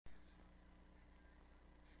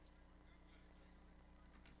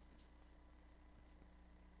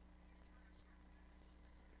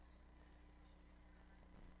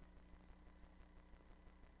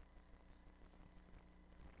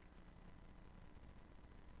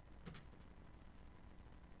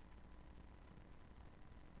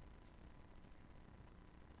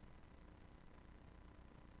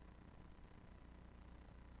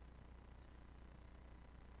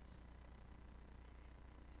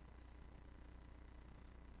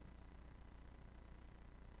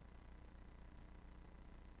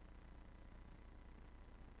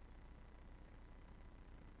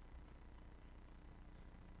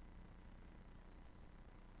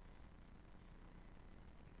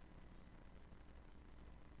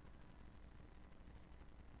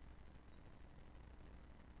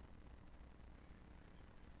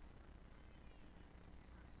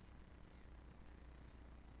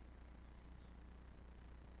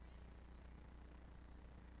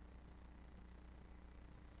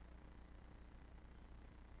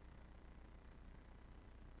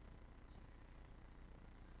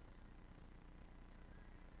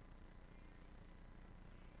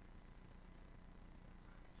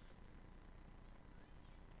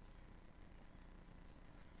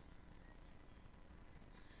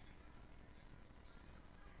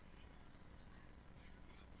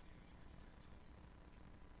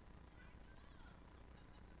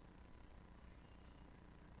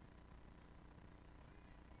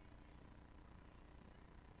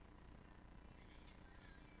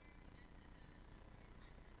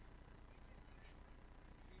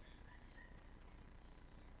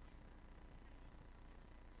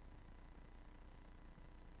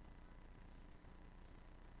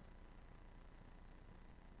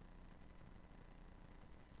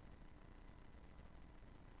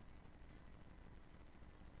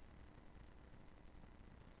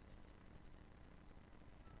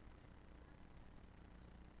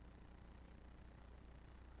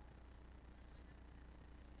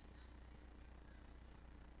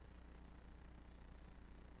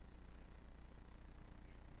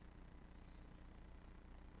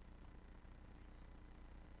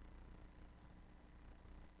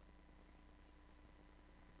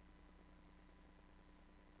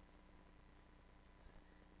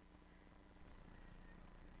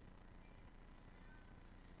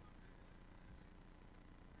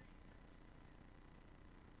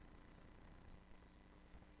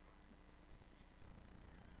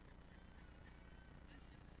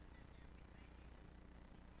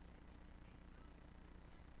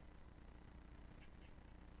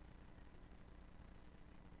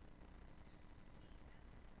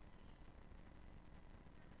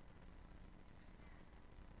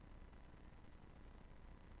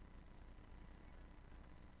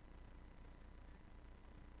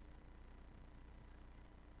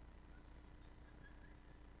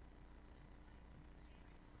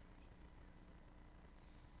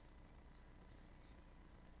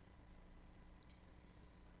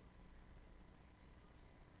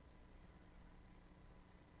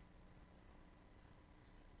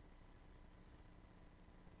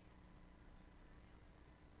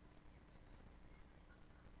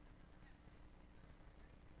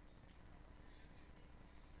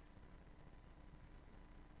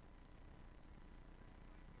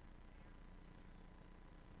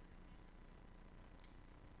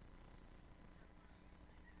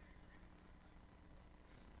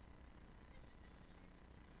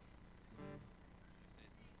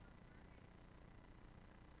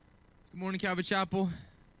Good morning, Calvary Chapel.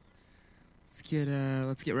 Let's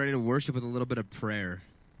get ready to worship with a little bit of prayer,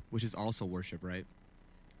 which is also worship, right?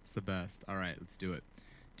 It's the best. All right, let's do it.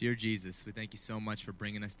 Dear Jesus, we thank you so much for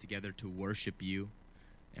bringing us together to worship you,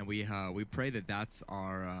 and we pray that that's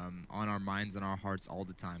on our minds and our hearts all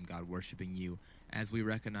the time, God, worshiping you, as we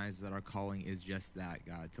recognize that our calling is just that,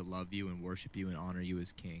 God, to love you and worship you and honor you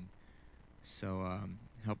as King. So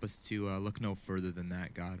help us to look no further than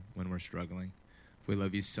that, God, when we're struggling. We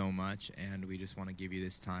love you so much, and we just want to give you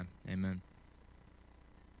this time. Amen.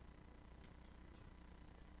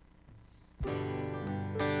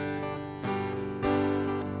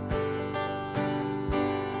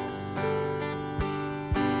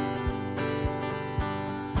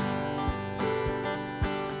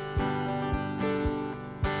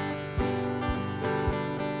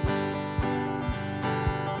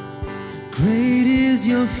 Great is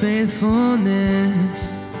your faithfulness.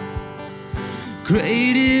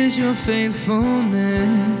 Great is your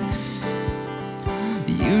faithfulness.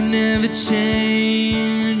 You never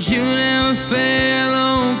change, you never fail,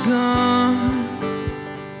 oh God.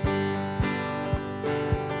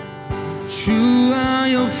 True are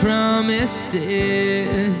your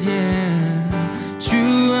promises, yeah.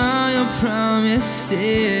 True are your promises.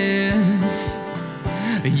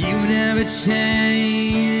 You never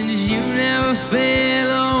change, you never fail,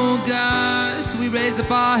 oh God. So we raise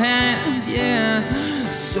up our hands, yeah.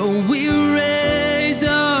 So we raise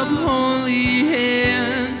up holy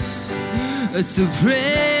hands to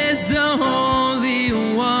praise the Holy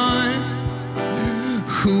One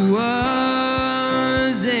who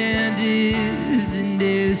was and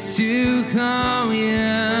is to come,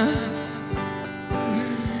 yeah.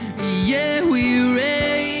 Yeah, we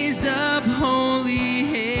raise up holy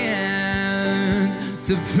hands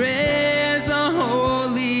to praise the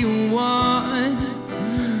Holy One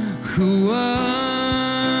who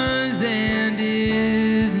was and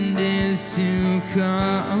is to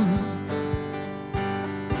come.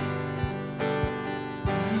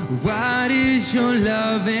 Wide is your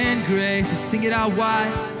love and grace. So sing it out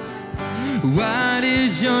wide. Wide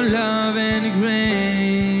is your love and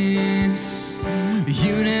grace.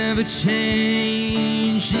 You never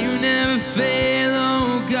change, you never fail,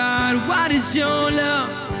 oh God. Wide is your love.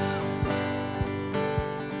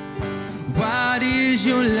 Wide is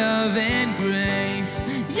your love and grace,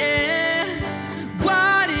 yeah.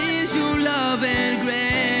 Wide is your love and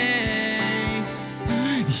grace.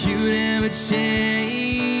 You never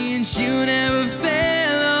change, you never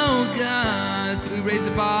fail, oh God. So we raise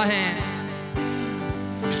up our hand.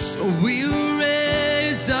 So we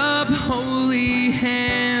raise up holy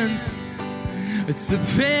hands to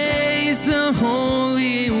praise the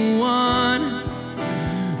Holy One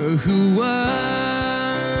who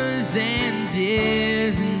was and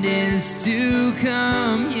is to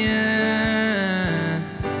come, yeah.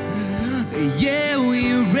 Yeah,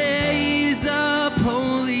 we raise up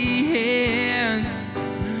holy hands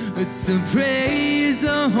to praise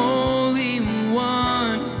the Holy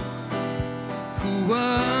One who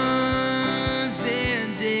was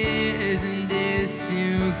and is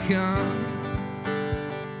to come.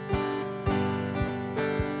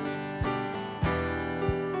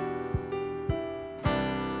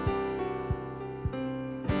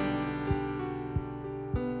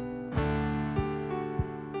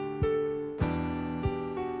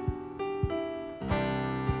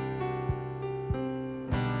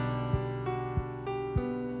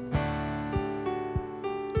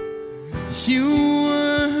 You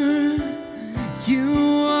were,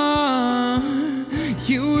 you are,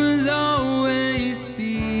 you will always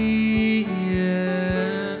be,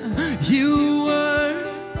 yeah. You were,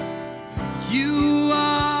 you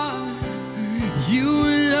are, you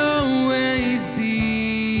will always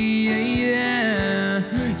be, yeah.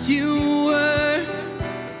 You were,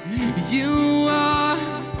 you are,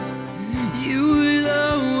 you will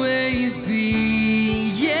always be,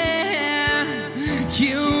 yeah.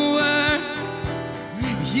 You were,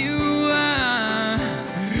 you are,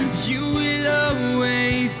 you will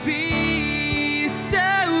always be. So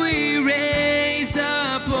we raise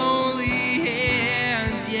up holy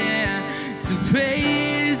hands, yeah, to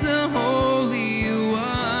praise the Holy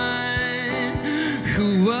One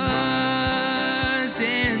who was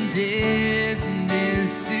and is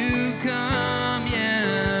to come,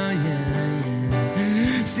 yeah, yeah,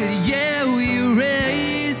 yeah. Said, yeah, we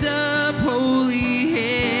raise up holy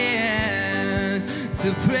hands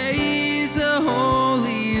to praise the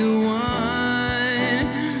Holy One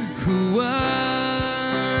who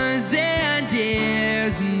was and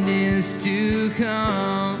is to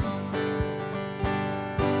come.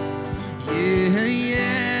 Yeah,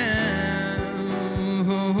 yeah. Oh,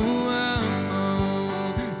 oh, oh.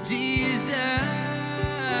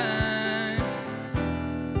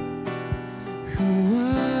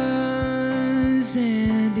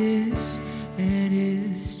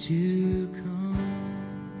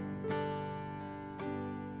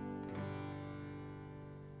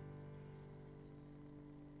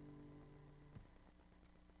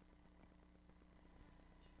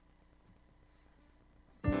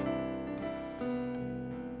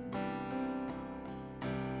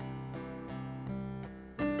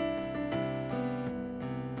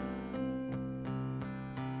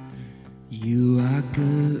 You are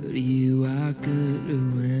good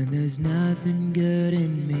when there's nothing good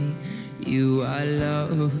in me. You are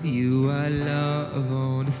love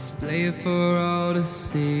on display for all to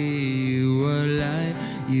see. You are light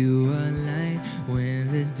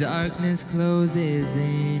when the darkness closes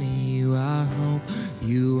in. You are hope,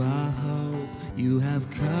 you have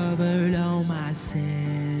covered all my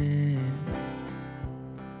sin.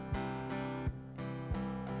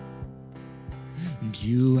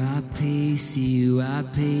 You are peace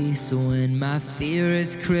when my fear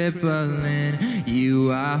is crippling.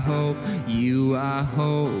 You are hope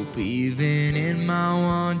even in my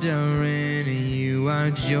wandering. You are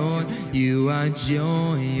joy,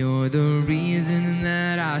 you're the reason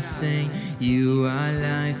that I sing. You are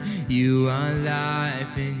life,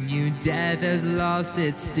 and you death has lost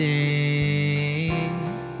its sting.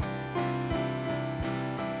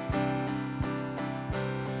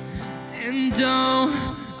 And oh,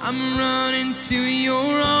 I'm running to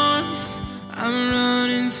your arms. I'm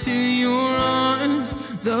running to your arms.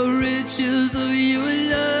 The riches of your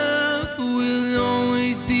love will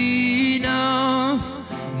always be enough.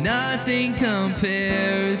 Nothing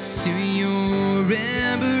compares to your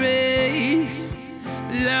embrace.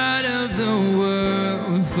 Light of the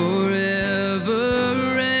world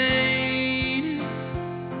forever reign.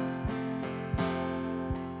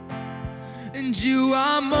 And you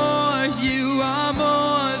are more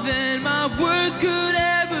than my words could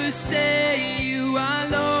ever say. You are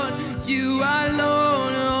Lord,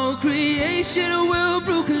 all creation will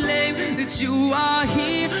proclaim that you are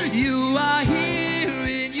here,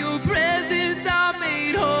 in your presence I'm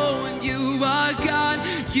made whole. And you are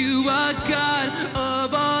God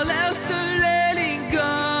of all else I'm letting go.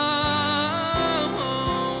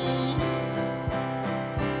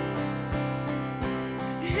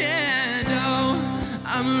 And oh,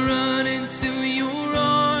 I'm running to your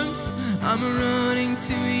arms. I'm running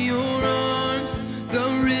to your arms. The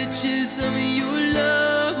riches of your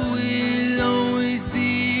love will always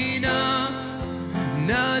be enough.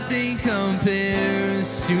 Nothing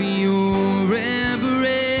compares to your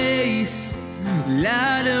embrace.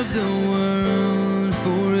 Light of the world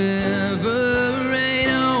forever reign.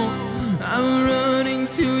 Oh, I'm running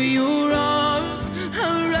to your arms.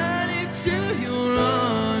 I'm running to your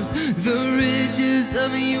arms. The riches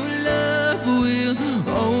of your love will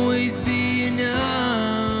always be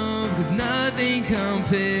enough. 'Cause nothing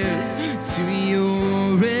compares to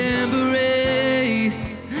your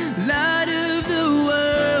embrace. Light of the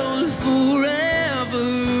world forever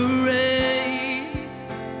reign.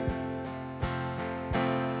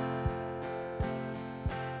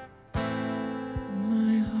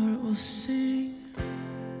 My heart will sing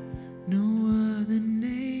no other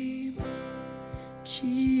name.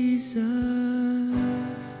 Jesus,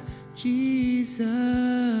 Jesus,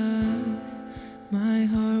 my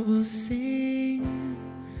heart will sing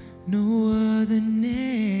no other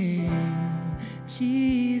name.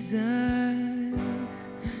 Jesus,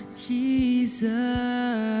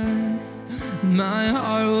 Jesus, my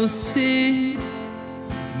heart will sing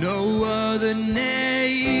no other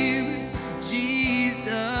name.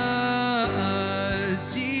 Jesus,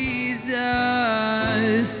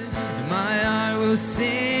 Jesus, my heart will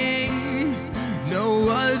sing no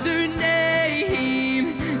other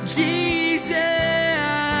name. Jesus,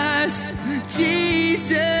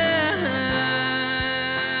 Jesus,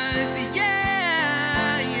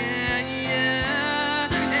 yeah, yeah, yeah.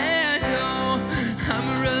 And oh, I'm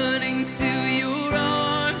running to your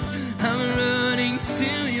arms. I'm running to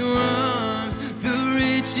your arms. The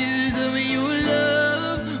riches of your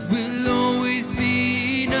love will always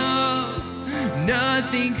be enough.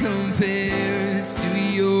 Nothing compares to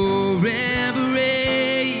your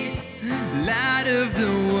embrace. Light of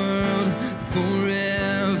the world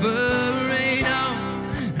forever reign on.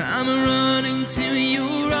 I'm running to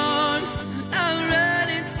your arms. I'm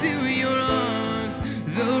running to your arms.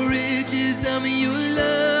 The riches of your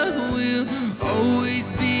love will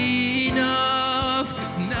always be enough.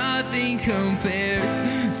 'Cause nothing compares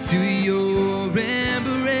to your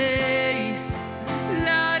embrace.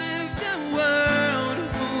 Light of the world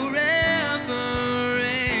forever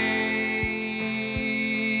reign.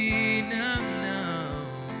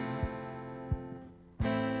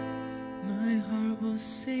 My heart will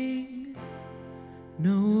sing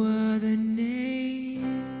no other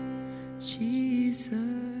name.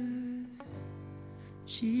 Jesus,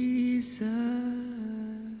 Jesus.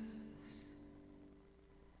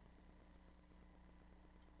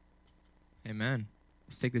 Amen.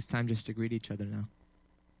 Let's take this time just to greet each other now.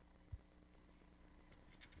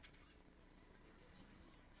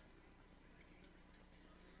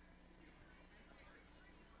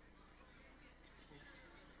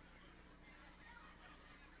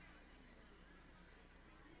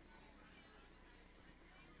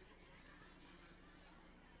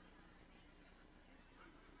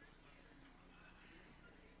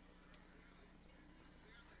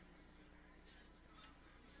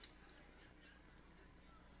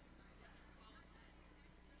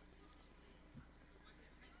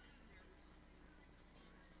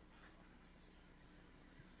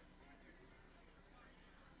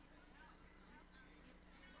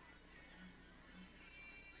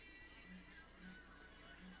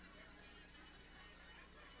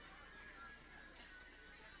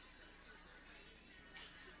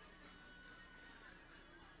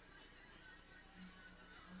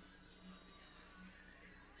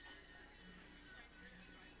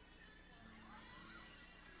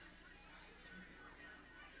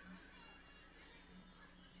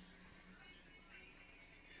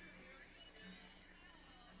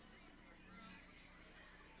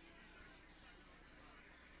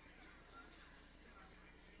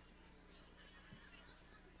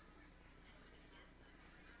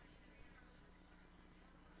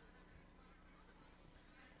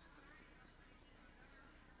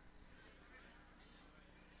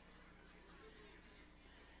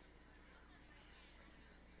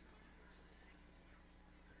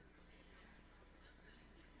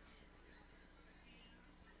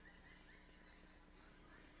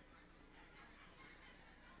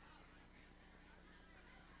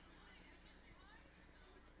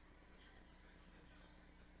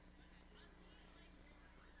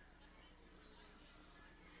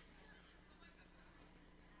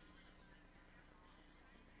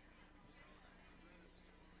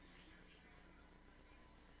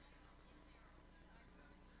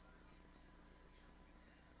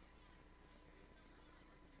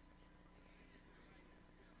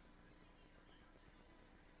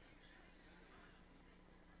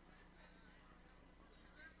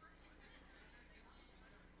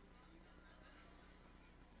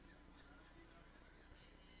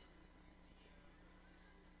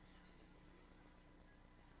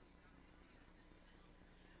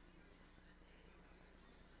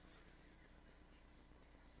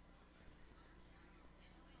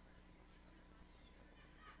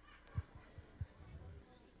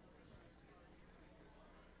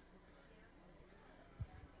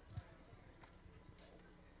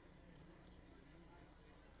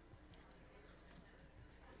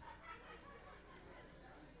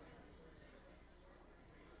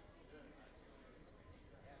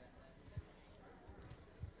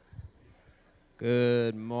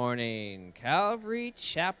 Good morning, Calvary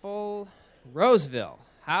Chapel, Roseville.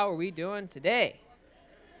 How are we doing today?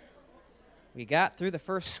 We got through the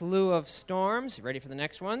first slew of storms. Ready for the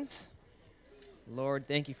next ones? Lord,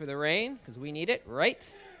 thank you for the rain, because we need it,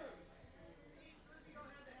 right?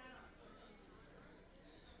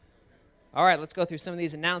 All right, let's go through some of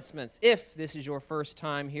these announcements. If this is your first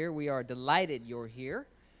time here, we are delighted you're here.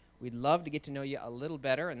 We'd love to get to know you a little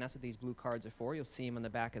better, and that's what these blue cards are for. You'll see them on the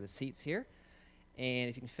back of the seats here. And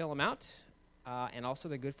if you can fill them out, and also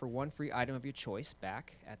they're good for one free item of your choice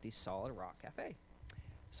back at the Solid Rock Cafe.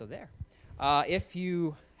 So there. If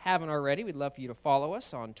you haven't already, we'd love for you to follow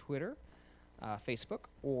us on Twitter, Facebook,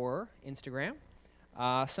 or Instagram.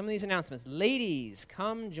 Some of these announcements. Ladies,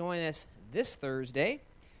 come join us this Thursday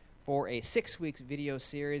for a 6-week video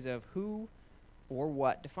series of who or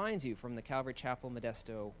what defines you from the Calvary Chapel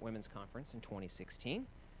Modesto Women's Conference in 2016.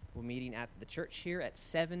 We're meeting at the church here at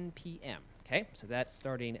 7 p.m. Okay, so that's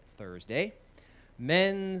starting Thursday.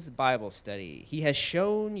 Men's Bible study. He has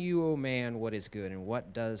shown you, O man, what is good, and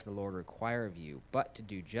what does the Lord require of you, but to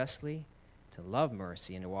do justly, to love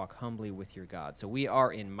mercy, and to walk humbly with your God. So we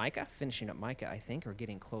are in Micah, finishing up Micah, I think, or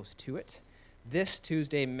getting close to it. This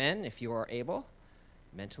Tuesday, men, if you are able,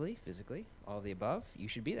 mentally, physically, all of the above, you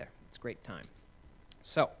should be there. It's a great time.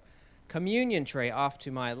 So, communion tray off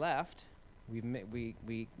to my left. We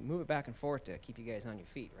move it back and forth to keep you guys on your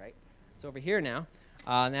feet, right? It's over here now,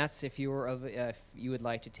 and that's if you would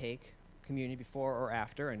like to take communion before or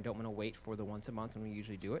after and don't want to wait for the once a month when we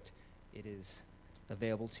usually do it. It is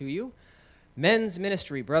available to you. Men's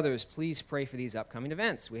ministry, brothers, please pray for these upcoming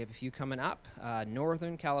events. We have a few coming up.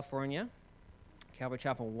 Northern California, Calvary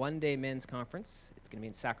Chapel One-Day Men's Conference. It's going to be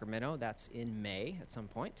in Sacramento. That's in May at some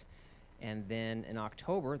point. And then in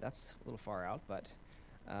October, that's a little far out, but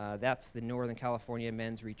that's the Northern California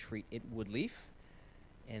Men's Retreat at Woodleaf.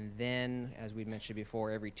 And then, as we mentioned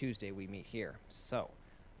before, every Tuesday we meet here. So,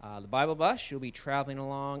 the Bible Bus, you'll be traveling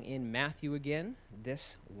along in Matthew again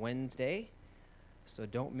this Wednesday. So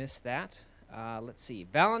don't miss that. Let's see.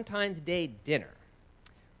 Valentine's Day dinner.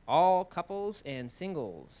 All couples and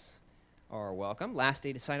singles are welcome. Last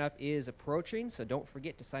day to sign up is approaching, so don't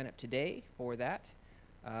forget to sign up today for that.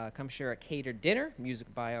 Come share a catered dinner,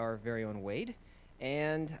 music by our very own Wade,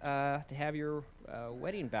 and to have your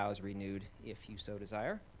wedding vows renewed if you so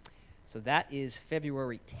desire. So that is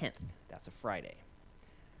February 10th. That's a Friday.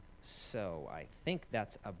 So I think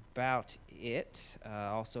that's about it.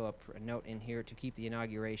 Also a note in here to keep the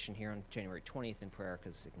inauguration here on January 20th in prayer,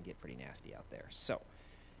 because it can get pretty nasty out there. So,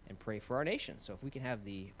 and pray for our nation. So if we can have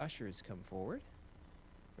the ushers come forward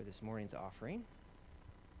for this morning's offering.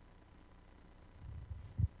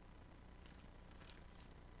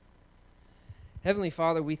 Heavenly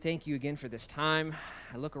Father, we thank you again for this time.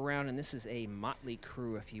 I look around, and this is a motley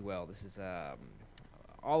crew, if you will. This is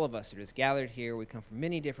all of us are just gathered here. We come from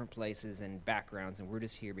many different places and backgrounds, and we're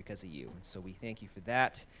just here because of you. And so we thank you for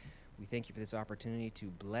that. We thank you for this opportunity to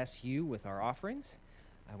bless you with our offerings.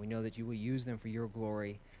 We know that you will use them for your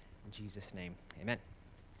glory. In Jesus' name, amen.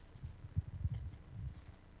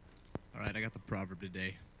 All right, I got the proverb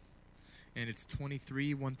today, and it's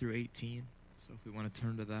 23, 1 through 18. So if we want to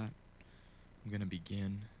turn to that, I'm going to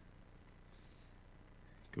begin.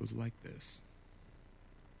 It goes like this.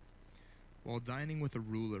 While dining with a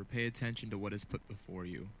ruler, pay attention to what is put before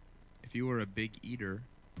you. If you are a big eater,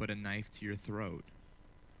 put a knife to your throat.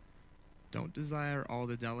 Don't desire all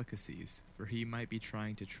the delicacies, for he might be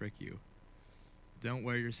trying to trick you. Don't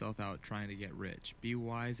wear yourself out trying to get rich. Be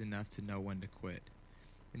wise enough to know when to quit.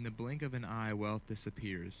 In the blink of an eye, wealth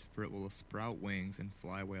disappears, for it will sprout wings and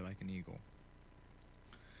fly away like an eagle.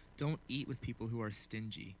 Don't eat with people who are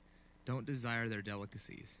stingy. Don't desire their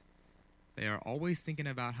delicacies. They are always thinking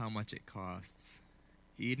about how much it costs.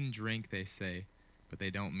 Eat and drink, they say, but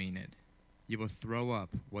they don't mean it. You will throw up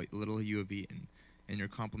what little you have eaten, and your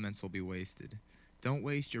compliments will be wasted. Don't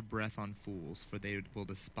waste your breath on fools, for they will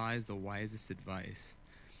despise the wisest advice.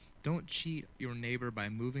 Don't cheat your neighbor by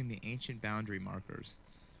moving the ancient boundary markers.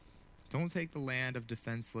 Don't take the land of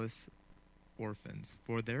defenseless orphans,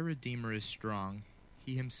 for their Redeemer is strong.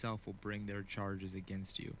 He himself will bring their charges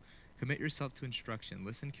against you. Commit yourself to instruction.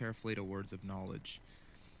 Listen carefully to words of knowledge.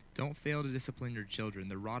 Don't fail to discipline your children.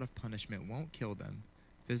 The rod of punishment won't kill them.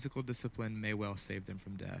 Physical discipline may well save them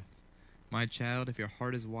from death. My child, if your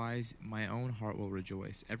heart is wise, my own heart will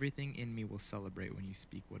rejoice. Everything in me will celebrate when you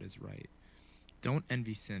speak what is right. Don't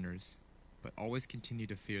envy sinners, but always continue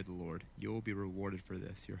to fear the Lord. You will be rewarded for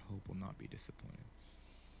this. Your hope will not be disappointed.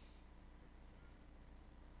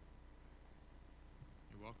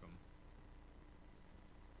 You're welcome.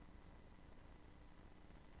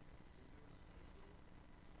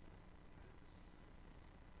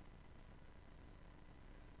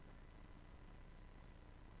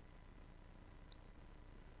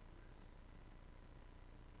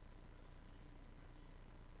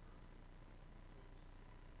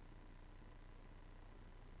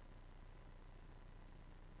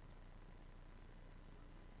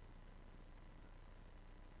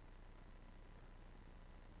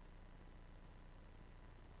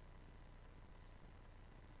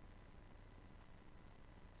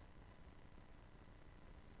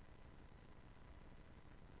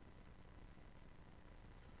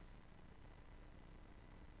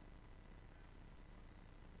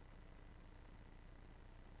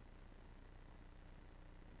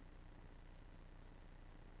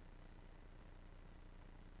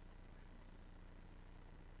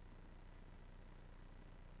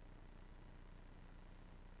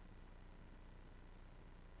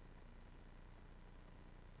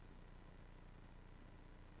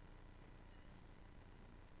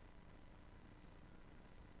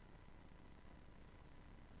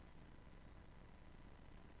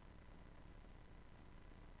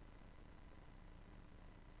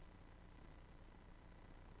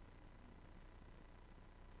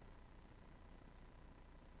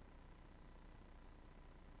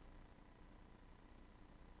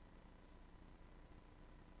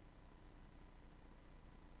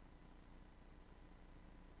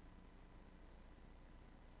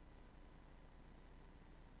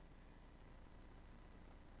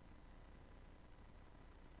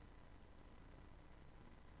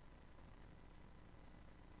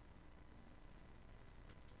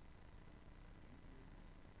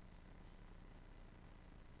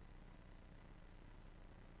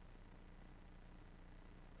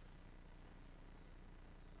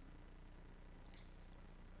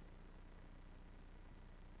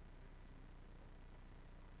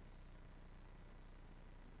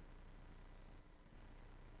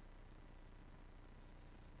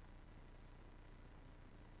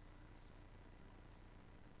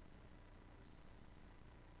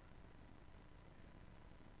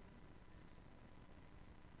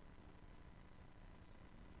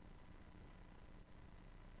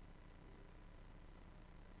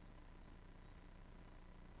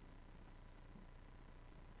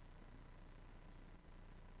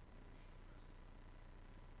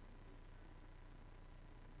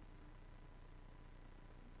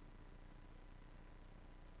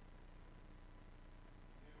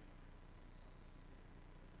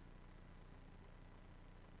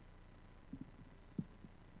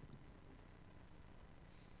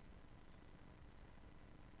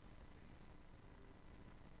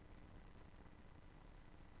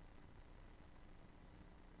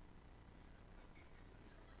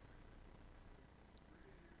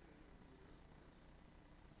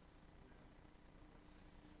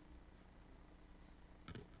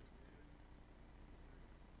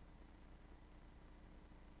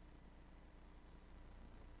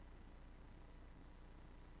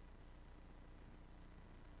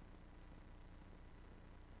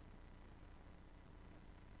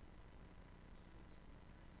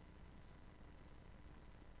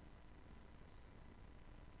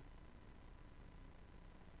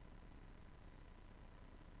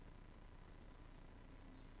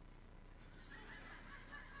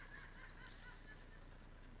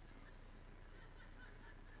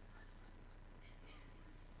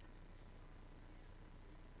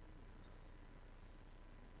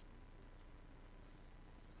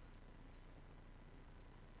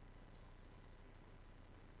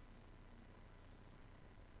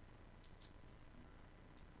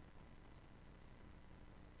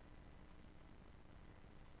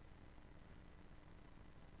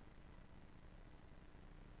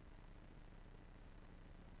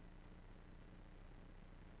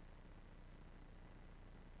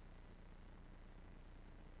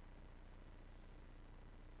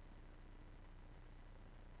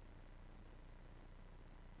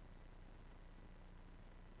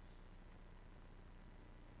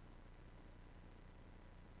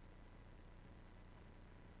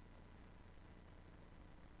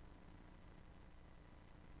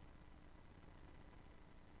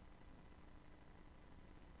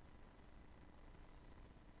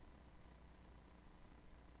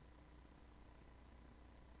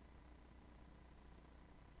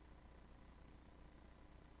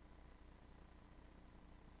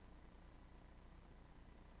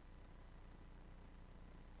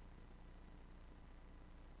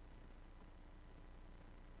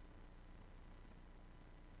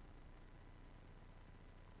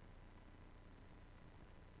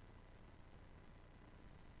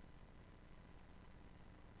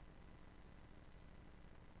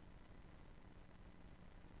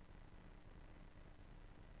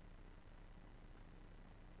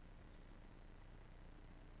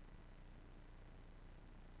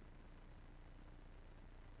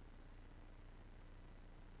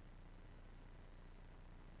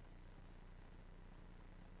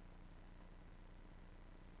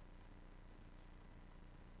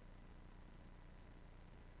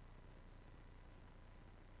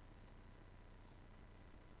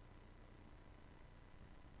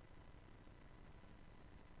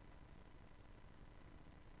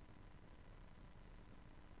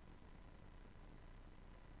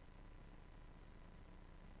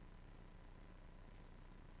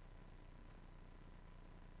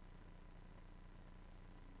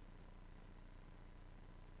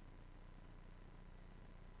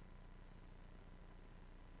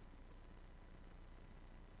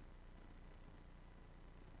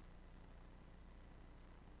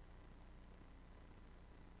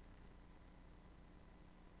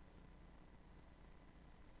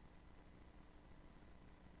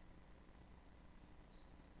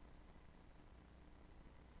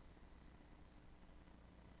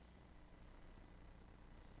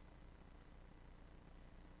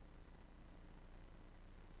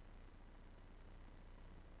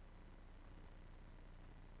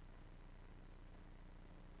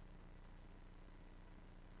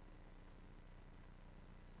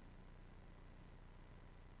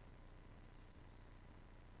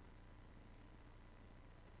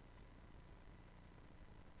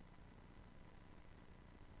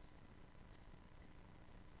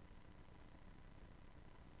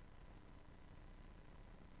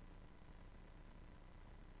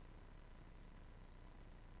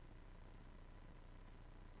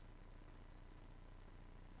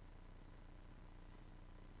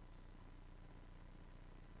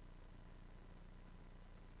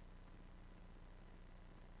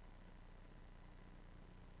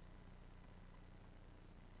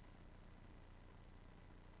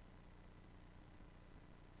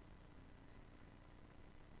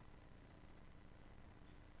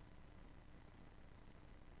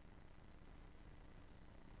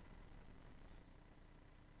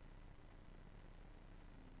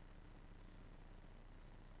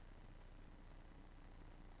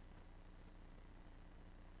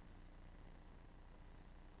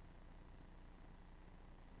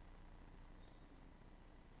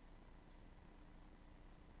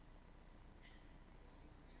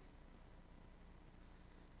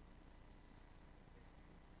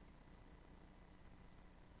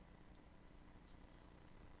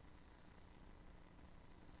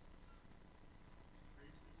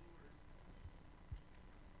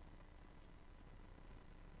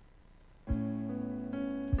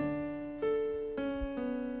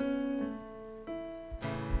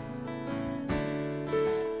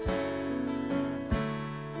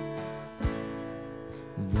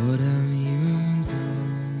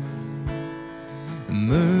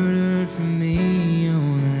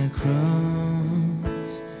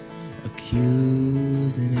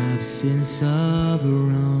 innocence of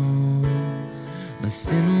wrong. My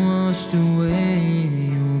sin washed away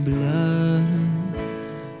your blood.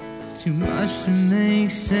 Too much to make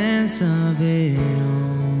sense of it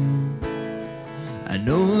all. I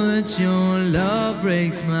know that your love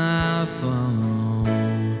breaks my fall.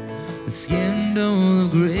 The scandal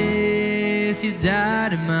of grace, you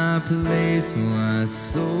died in my place, so I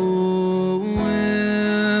so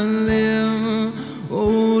will live.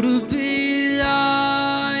 Oh, to be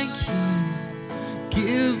like you,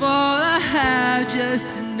 give all I have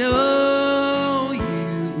just to know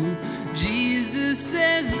you. Jesus,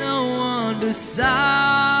 there's no one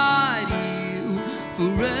beside you.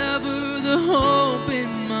 Forever the hope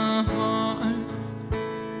in my heart.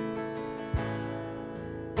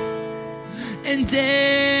 And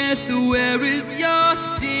death, where is your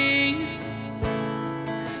sting?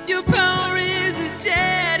 Your power is as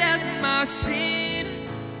dead as my sin.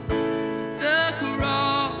 The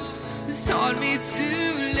cross has taught me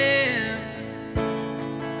to live.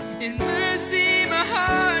 In mercy, my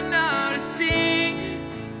heart now to sing.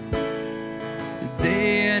 The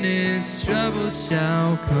day and its troubles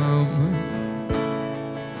shall come.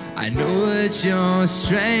 I know that your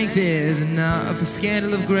strength is enough. The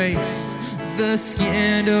scandal of grace, the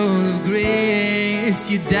scandal of grace,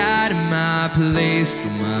 you died in my place, so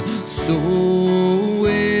my soul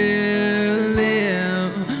will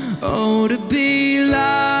live. Oh, to be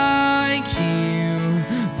like you,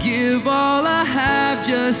 give all I have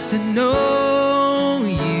just to know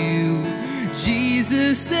you.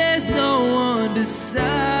 Jesus, there's no one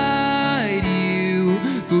beside you.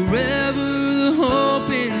 Forever the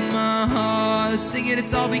hope in my heart. Let's sing it,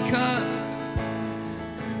 it's all because.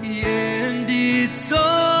 And it's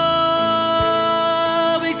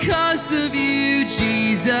all because of you,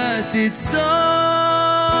 Jesus. It's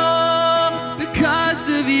all because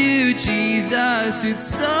of you, Jesus.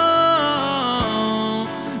 It's all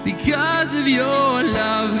because of your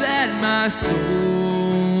love that my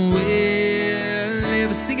soul will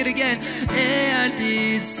live. Sing it again. And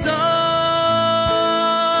it's all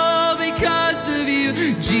because of you,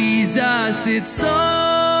 Jesus. It's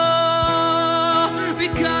all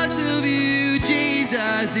because of you,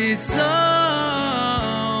 Jesus. It's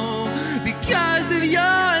all because of your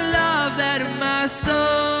love that my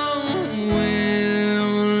soul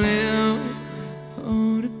will live.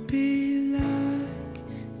 Oh, to be like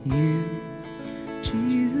you,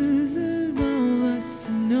 Jesus, and all us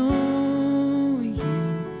to know you.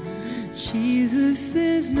 Jesus,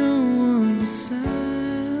 there's no one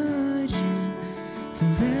beside you.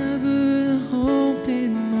 Forever the hope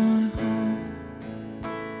in my heart.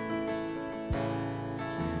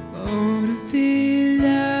 Oh, to be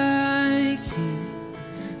like you,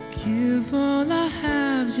 give all I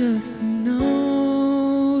have just to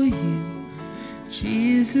know you.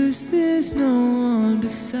 Jesus, there's no one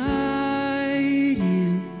beside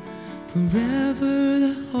you. Forever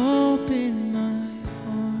the hope in my heart.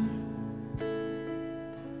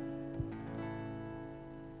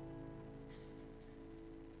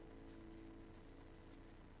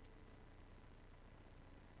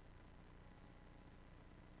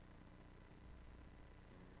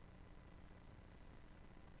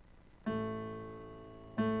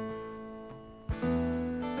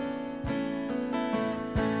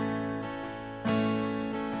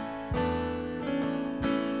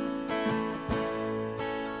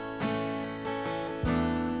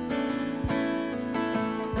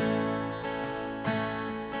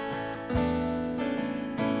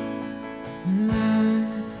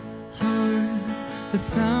 A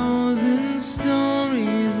thousand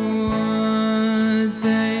stories, what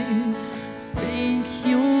they think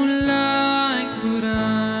you're like, but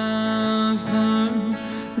I've heard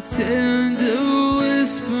the tender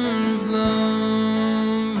whisper of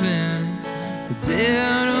love and the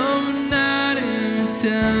dead of night, and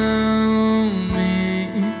tell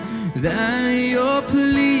me that you're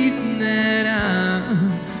pleased and that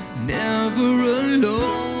I'm never alone.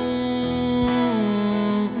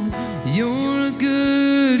 You're a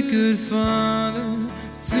good Father.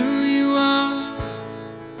 It's who you are.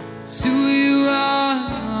 It's who you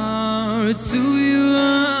are. It's who you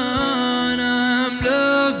are. And I'm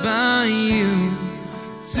loved by you.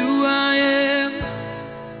 It's who I am.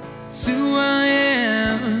 It's who I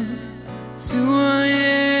am. It's who I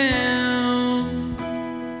am.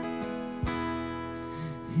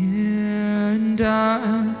 And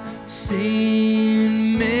I've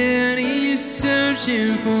seen many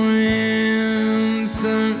searching for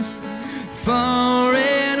answers far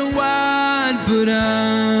and wide, but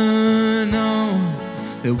I know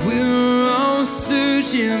that we're all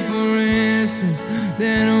searching for answers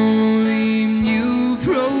that only you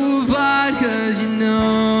provide.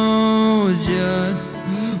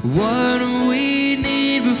 what we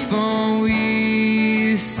need before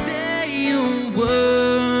we say a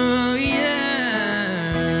word.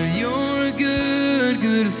 Yeah, you're a good,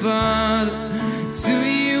 good Father. It's who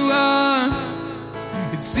you are.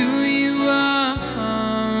 It's who you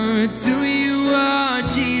are. It's who you are.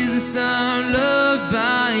 Jesus, I'm loved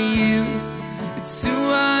by you. It's who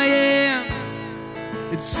I am.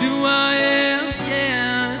 It's who I am.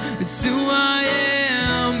 Yeah, it's who I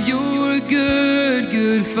am. You're a good,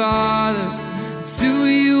 good Father. It's who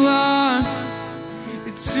you are.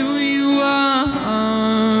 It's who you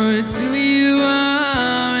are. It's who you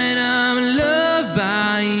are. And I'm loved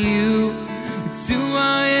by you. It's who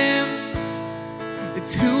I am.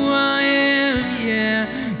 It's who I am. Yeah,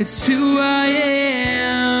 it's who I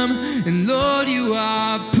am. And Lord, you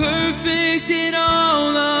are perfect in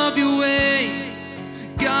all of your ways.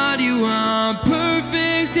 God, you are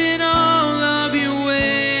perfect in all of your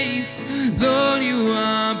ways. Lord, you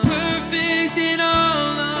are perfect in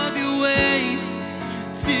all of your ways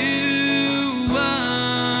to us.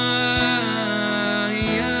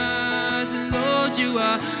 And Lord, you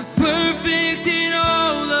are perfect in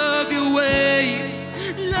all of your ways.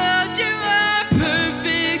 Lord, you are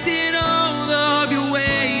perfect in all of your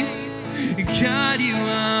ways. God, you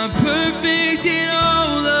are perfect in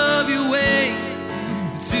all of your ways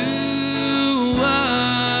to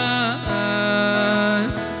us.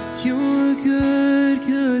 You're a good,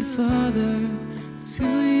 good Father. It's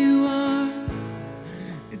who you are.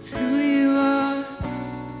 It's who you are.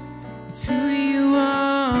 It's who you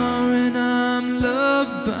are. And I'm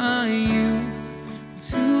loved by you.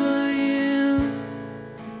 It's who I am.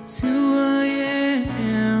 It's who I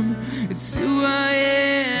am. It's who I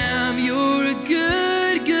am. You're a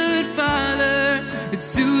good, good Father.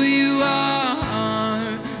 It's who you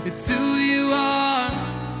are. It's who you are.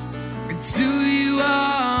 It's who you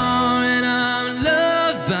are. And I'm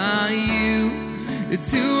loved by you.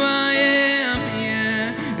 It's who I am.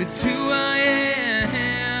 Yeah. It's who I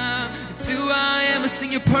am. It's who I am. I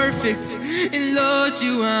sing you're perfect. And Lord,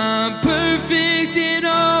 you are perfect in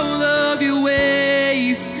all of your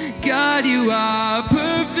ways. God, you are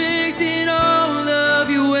perfect in all of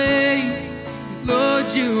your ways.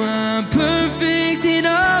 Lord, you are perfect in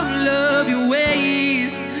all of your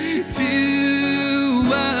ways to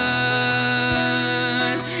us.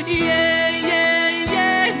 Yeah, yeah,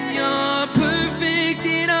 yeah. You're perfect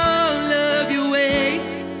in all of your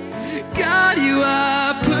ways. God, you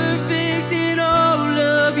are perfect in all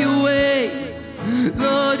of your ways.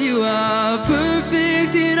 Lord, you are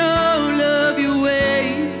perfect in all of your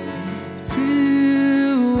ways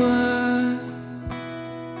to us.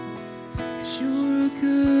 'Cause you're a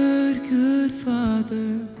good, good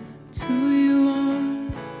Father. It's who you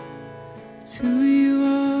are. It's who you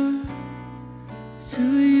are. It's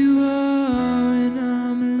who you are. And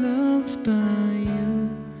I'm loved by you.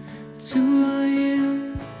 It's who I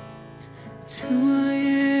am. It's who I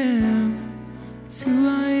am. It's who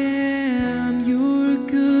I am. You're a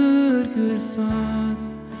good, good Father.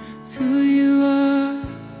 It's who you are.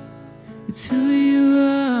 It's who you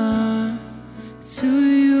are. It's who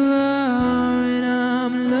you are. And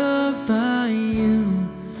I'm loved by you.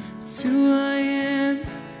 It's who I am.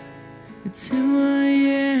 It's who I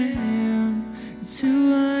am. It's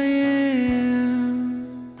who I am.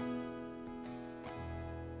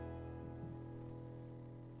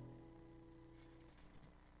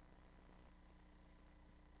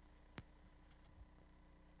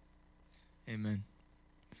 Amen.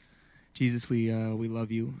 Jesus, we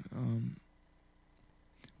love you.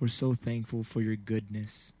 We're so thankful for your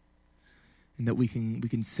goodness, and that we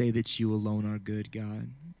can say that you alone are good, God.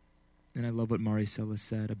 And I love what Maricela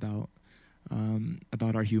said about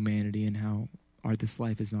our humanity and how this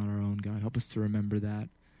life is not our own, God. Help us to remember that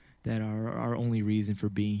our only reason for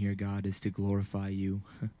being here, God, is to glorify you.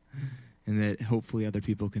 And that hopefully other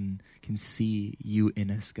people can see you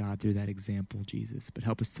in us, God, through that example, Jesus. But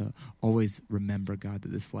help us to always remember, God,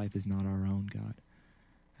 that this life is not our own, God,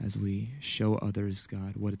 as we show others,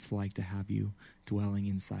 God, what it's like to have you dwelling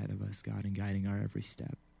inside of us, God, and guiding our every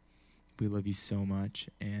step. We love you so much,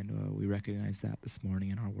 and we recognize that this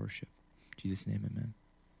morning in our worship. In Jesus' name, amen.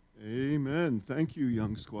 Amen. Thank you,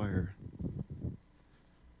 young squire.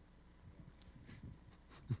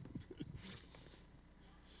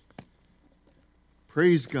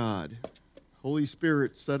 Praise God. Holy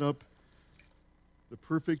Spirit set up the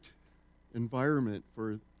perfect environment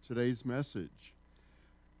for today's message.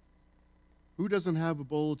 Who doesn't have a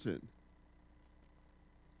bulletin?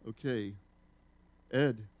 Okay.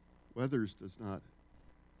 Ed Weathers does not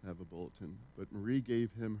have a bulletin, but Marie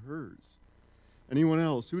gave him hers. Anyone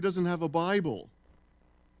else? Who doesn't have a Bible?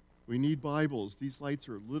 We need Bibles. These lights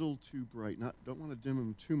are a little too bright. Don't want to dim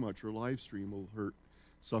them too much, or live stream will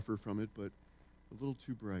suffer from it, but a little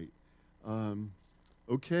too bright.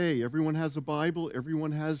 Okay, everyone has a Bible.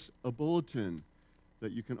 Everyone has a bulletin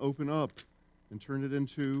that you can open up and turn it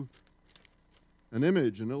into an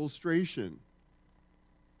image, an illustration.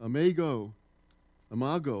 Imago,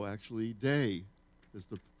 actually, day is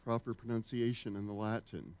the proper pronunciation in the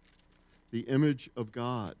Latin. The image of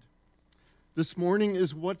God. This morning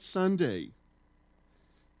is what Sunday?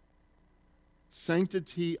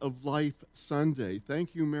 Sanctity of Life Sunday.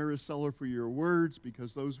 Thank you, Maricela, for your words,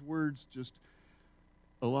 because those words just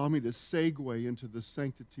allow me to segue into the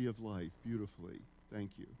sanctity of life beautifully.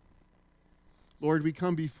 Thank you. Lord, we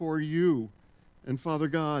come before you, and Father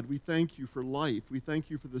God, we thank you for life. We thank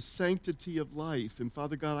you for the sanctity of life. And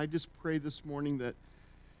Father God, I just pray this morning that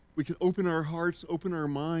we could open our hearts, open our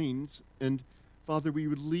minds, and Father, we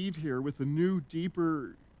would leave here with a new,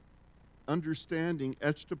 deeper understanding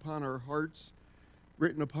etched upon our hearts,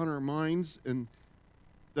 written upon our minds, and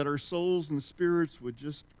that our souls and spirits would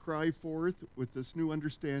just cry forth with this new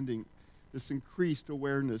understanding, this increased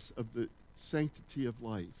awareness of the sanctity of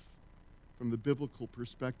life from the biblical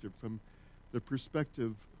perspective, from the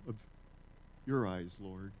perspective of your eyes,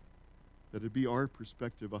 Lord, that it be our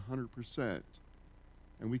perspective 100%,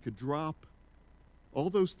 and we could drop all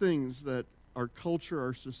those things that our culture,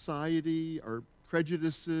 our society, our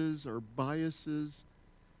prejudices, our biases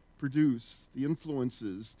produce, the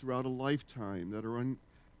influences throughout a lifetime that are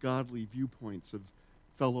ungodly viewpoints of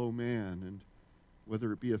fellow man, and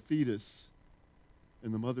whether it be a fetus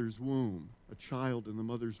in the mother's womb, a child in the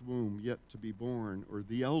mother's womb yet to be born, or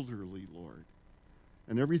the elderly, Lord,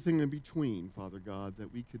 and everything in between, Father God,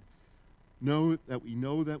 that we could know that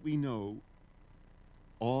we know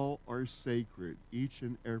all are sacred. Each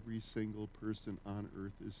and every single person on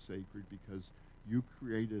earth is sacred because you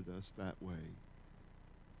created us that way.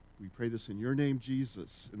 We pray this in your name,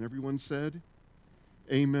 Jesus. And everyone said,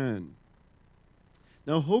 amen.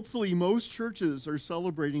 Now, hopefully, most churches are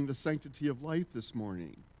celebrating the sanctity of life this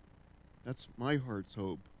morning. That's my heart's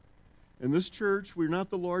hope. In this church, we're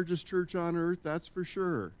not the largest church on earth, that's for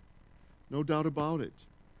sure. No doubt about it.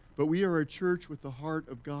 But we are a church with the heart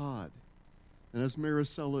of God. And as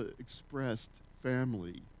Maricela expressed,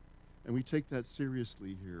 family. And we take that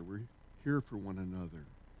seriously here. We're here for one another.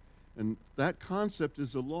 And that concept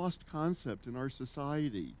is a lost concept in our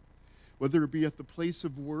society. Whether it be at the place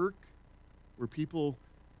of work, where people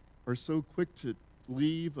are so quick to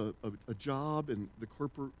leave a job, and the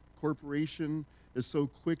corporation is so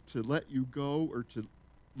quick to let you go or to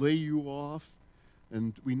lay you off.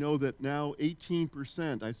 And we know that now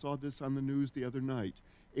 18%, I saw this on the news the other night,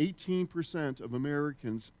 18% of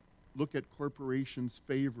Americans look at corporations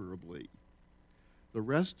favorably. The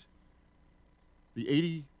rest,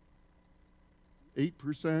 the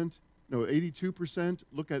 82%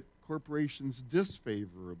 look at corporations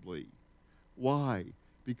disfavorably. Why?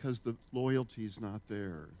 Because the loyalty is not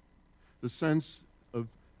there. The sense of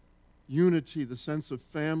unity, the sense of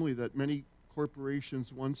family that many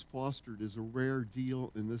corporations once fostered is a rare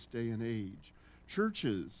deal in this day and age.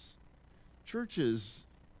 Churches,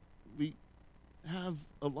 we have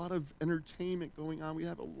a lot of entertainment going on. We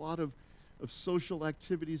have a lot of social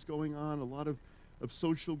activities going on, a lot of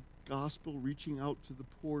social gospel, reaching out to the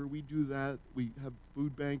poor. We do that. We have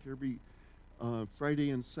food bank every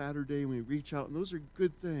Friday and Saturday, and we reach out, and those are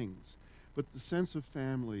good things. But the sense of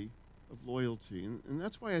family, of loyalty, and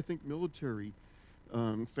that's why I think military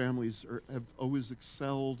families have always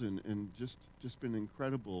excelled and just been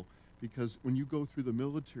incredible, because when you go through the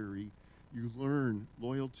military, you learn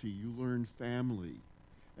loyalty, you learn family,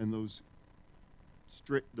 and those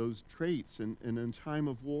traits. And in time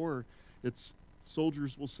of war,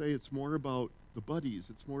 soldiers will say it's more about the buddies,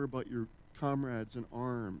 it's more about your comrades in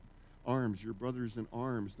arms, your brothers in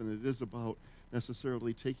arms, than it is about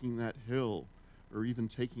necessarily taking that hill or even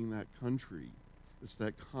taking that country. It's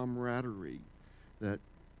that camaraderie, that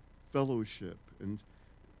fellowship, and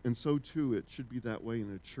so too it should be that way in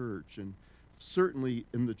a church. And certainly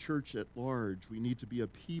in the church at large, we need to be a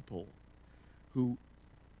people who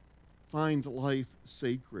find life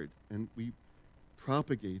sacred, and we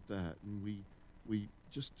propagate that, and we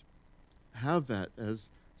just have that as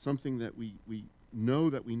something that we know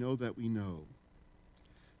that we know that we know.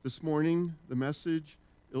 This morning, the message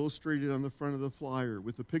illustrated on the front of the flyer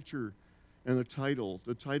with a picture and the title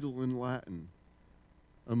in Latin,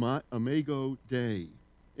 Imago Dei,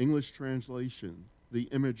 English translation, the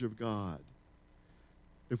image of God.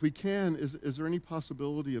 If we can, is there any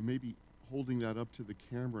possibility of maybe holding that up to the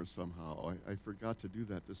camera somehow. I forgot to do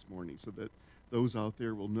that this morning so that those out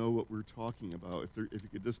there will know what we're talking about. If you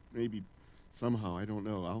could just maybe somehow, I don't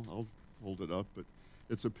know, I'll hold it up. But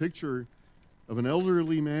it's a picture of an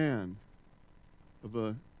elderly man, of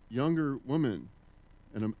a younger woman,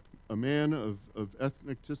 and a man of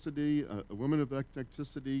ethnicity, a woman of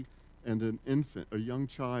ethnicity, and an infant, a young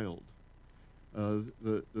child.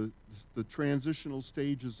 The transitional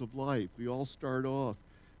stages of life. We all start off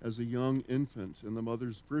as a young infant in the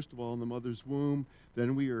mother's, first of all, in the mother's womb,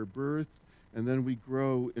 then we are birthed, and then we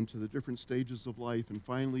grow into the different stages of life, and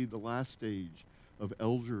finally the last stage of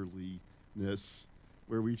elderliness,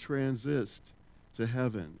 where we transist to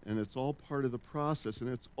heaven. And it's all part of the process, and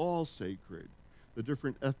it's all sacred. The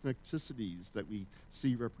different ethnicities that we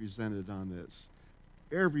see represented on this.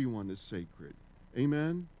 Everyone is sacred.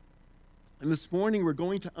 Amen? And this morning we're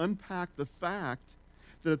going to unpack the fact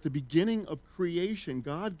that at the beginning of creation,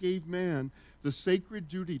 God gave man the sacred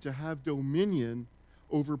duty to have dominion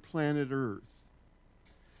over planet Earth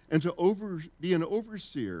and to be an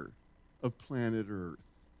overseer of planet Earth,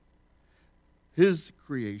 his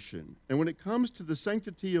creation. And when it comes to the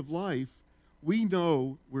sanctity of life, we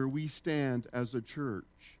know where we stand as a church.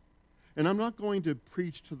 And I'm not going to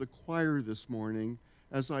preach to the choir this morning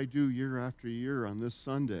as I do year after year on this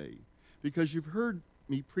Sunday, because you've heard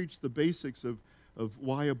me preach the basics of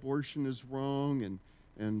why abortion is wrong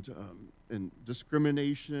and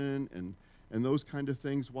discrimination and those kind of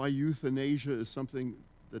things, why euthanasia is something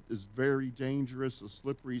that is very dangerous, a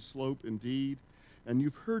slippery slope indeed. And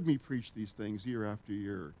you've heard me preach these things year after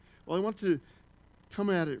year. Well, I want to come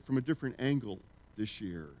at it from a different angle this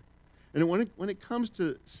year. And when it comes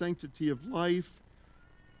to sanctity of life,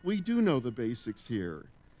 we do know the basics here.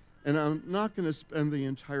 And I'm not going to spend the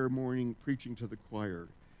entire morning preaching to the choir.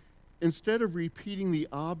 Instead of repeating the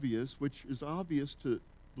obvious, which is obvious to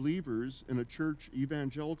believers in a church,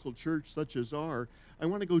 evangelical church such as ours, I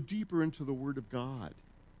want to go deeper into the Word of God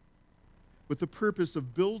with the purpose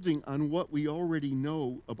of building on what we already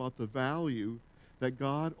know about the value that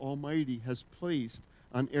God Almighty has placed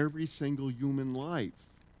on every single human life.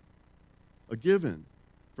 A given,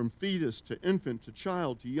 from fetus to infant to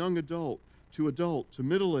child to young adult to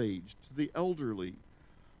middle-aged to the elderly,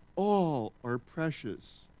 all are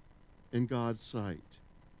precious in God's sight.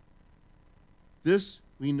 This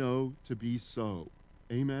we know to be so.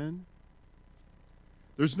 Amen?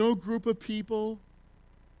 There's no group of people,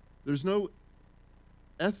 there's no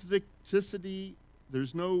ethnicity,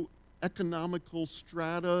 there's no economical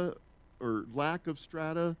strata or lack of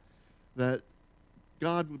strata that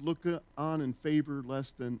God would look on and favor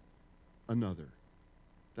less than another.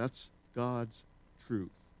 That's God's truth.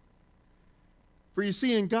 For you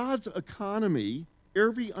see, in God's economy,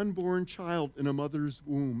 every unborn child in a mother's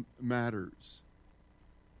womb matters.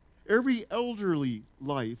 Every elderly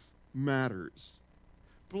life matters.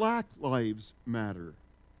 Black lives matter.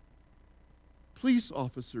 Police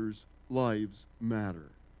officers' lives matter.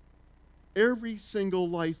 Every single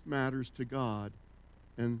life matters to God,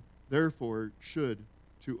 and therefore should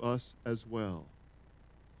to us as well.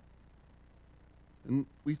 And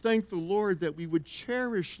we thank the Lord that we would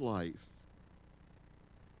cherish life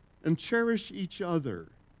and cherish each other.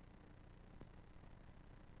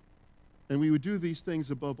 And we would do these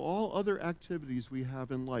things above all other activities we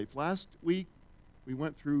have in life. Last week, we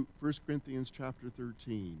went through 1 Corinthians chapter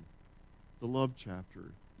 13, the love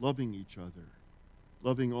chapter, loving each other,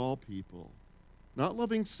 loving all people. Not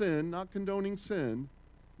loving sin, not condoning sin,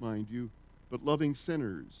 mind you, but loving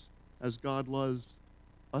sinners as God loves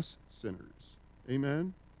us sinners.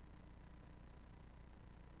 Amen?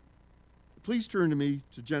 Please turn to me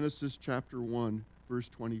to Genesis chapter 1, verse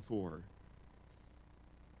 24.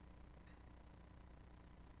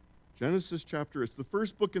 Genesis chapter, it's the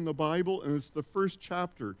first book in the Bible, and it's the first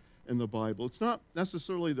chapter in the Bible. It's not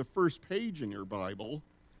necessarily the first page in your Bible.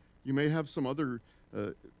 You may have some other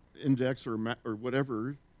index or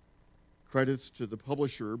whatever credits to the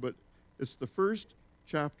publisher, but it's the first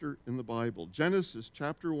chapter in the Bible. Genesis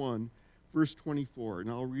chapter 1, verse 24, and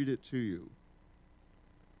I'll read it to you.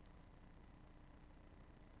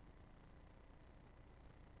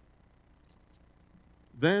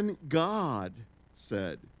 Then God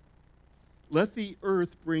said, "Let the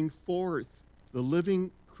earth bring forth the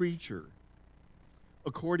living creature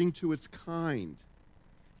according to its kind,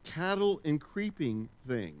 cattle and creeping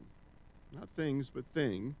thing," not things, but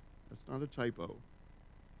thing, that's not a typo,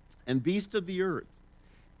 "and beast of the earth,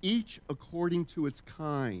 each according to its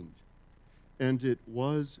kind." And it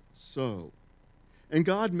was so. And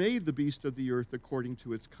God made the beast of the earth according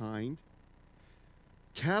to its kind,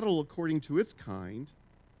 cattle according to its kind,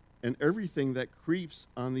 and everything that creeps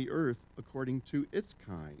on the earth according to its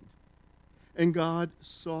kind. And God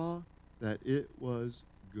saw that it was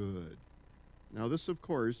good. Now this, of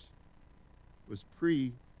course, was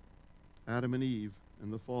pre-Adam and Eve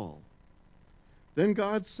and the fall. Then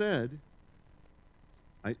God said,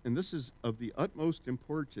 and this is of the utmost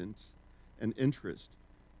importance and interest,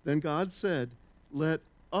 then God said, let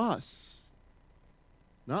us,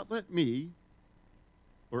 not let me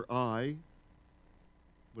or I,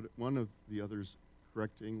 but one of the others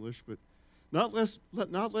correct English, but not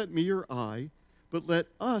let me or I, but let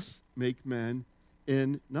us make men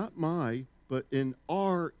in not my, but in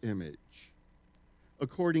our image,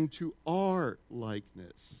 according to our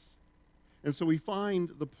likeness. And so we find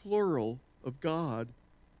the plural of God,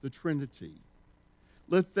 the Trinity.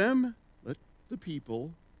 Let the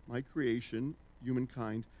people, my creation,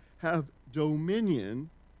 humankind, have dominion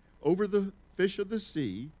over the fish of the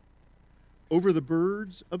sea, over the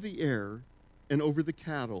birds of the air, and over the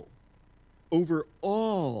cattle, over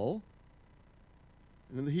all,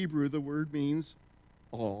 and in the Hebrew the word means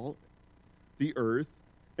all, the earth,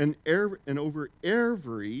 and over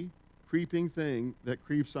every creeping thing that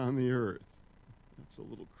creeps on the earth. That's a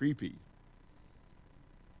little creepy.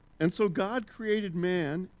 And so God created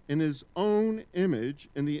man in his own image.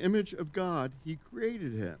 In the image of God, he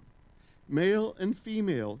created him. Male and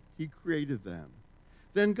female, he created them.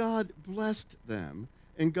 Then God blessed them,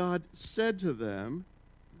 and God said to them,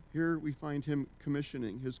 here we find him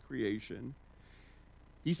commissioning his creation.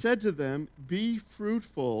 He said to them, be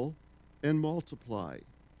fruitful and multiply.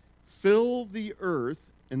 Fill the earth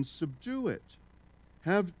and subdue it.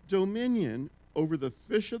 Have dominion over the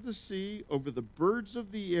fish of the sea, over the birds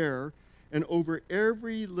of the air, and over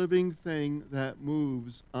every living thing that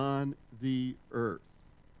moves on the earth.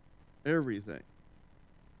 Everything.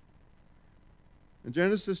 In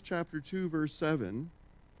Genesis chapter 2, verse 7,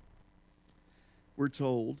 we're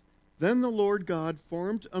told, then the Lord God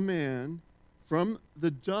formed a man from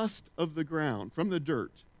the dust of the ground, from the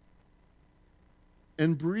dirt,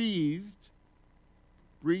 and breathed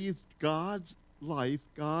God's life,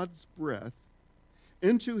 God's breath,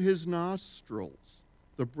 into his nostrils,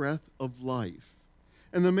 the breath of life.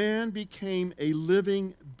 And the man became a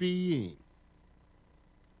living being.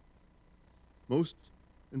 Most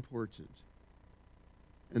important.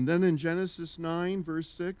 And then in Genesis 9, verse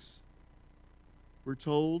 6, we're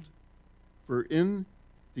told, for in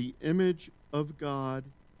the image of God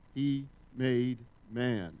he made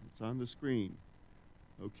man. It's on the screen.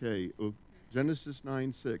 Okay, Genesis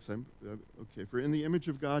 9, 6. Okay, for in the image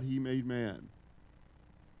of God he made man.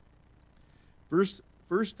 1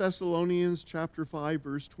 Thessalonians chapter 5,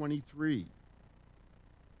 verse 23.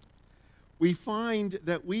 We find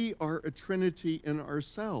that we are a trinity in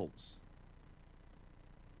ourselves.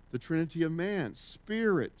 The trinity of man,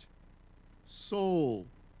 spirit, soul,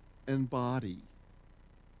 and body.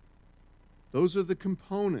 Those are the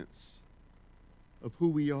components of who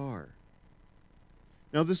we are.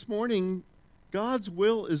 Now this morning, God's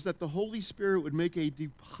will is that the Holy Spirit would make a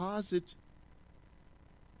deposit,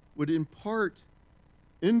 would impart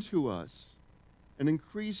into us an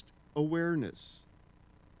increased awareness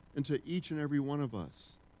into each and every one of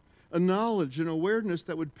us. A knowledge and awareness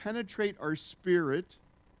that would penetrate our spirit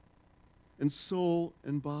and soul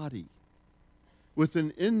and body with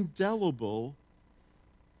an indelible,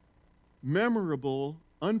 memorable,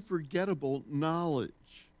 unforgettable knowledge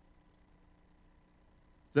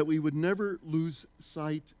that we would never lose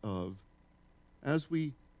sight of as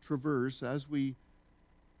we traverse, as we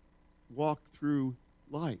walk through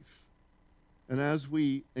life, and as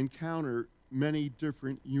we encounter many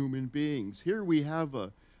different human beings. Here we have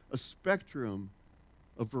a spectrum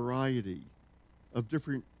of variety, of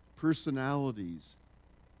different personalities,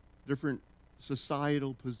 different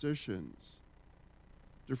societal positions,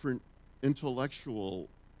 different intellectual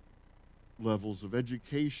levels of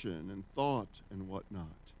education and thought and whatnot.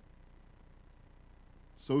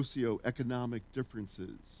 Socioeconomic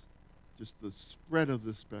differences, just the spread of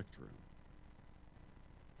the spectrum.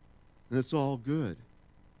 And it's all good.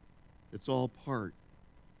 It's all part.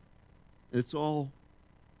 It's all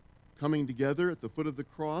coming together at the foot of the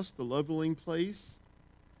cross, the leveling place,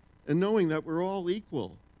 and knowing that we're all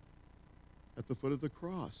equal at the foot of the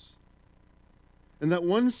cross. And that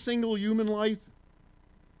one single human life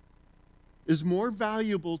is more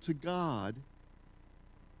valuable to God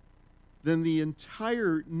than the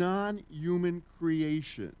entire non-human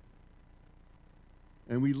creation.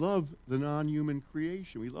 And we love the non-human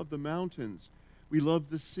creation. We love the mountains. We love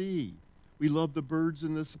the sea. We love the birds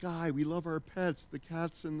in the sky. We love our pets, the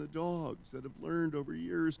cats and the dogs that have learned over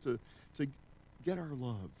years to get our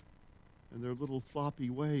love. and their little floppy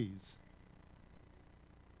ways.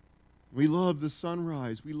 We love the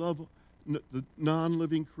sunrise. We love the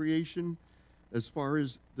non-living creation as far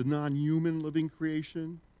as the non-human living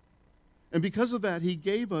creation. And because of that, he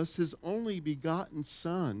gave us his only begotten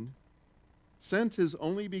Son, sent his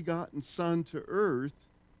only begotten Son to earth,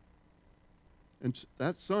 and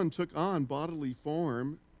that Son took on bodily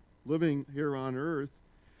form, living here on earth,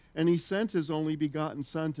 and he sent his only begotten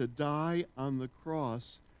Son to die on the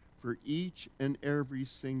cross for each and every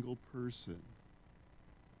single person.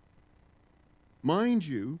 Mind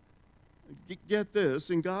you, get this,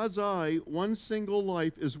 in God's eye, one single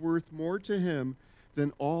life is worth more to him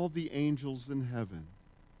than all the angels in heaven,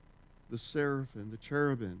 the seraphim, the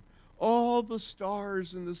cherubim, all the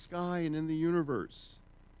stars in the sky and in the universe,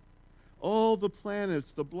 all the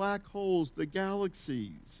planets, the black holes, the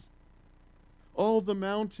galaxies, all the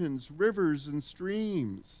mountains, rivers, and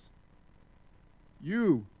streams.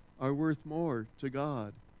 You are worth more to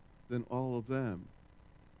God than all of them,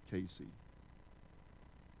 Casey.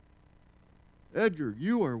 Edgar,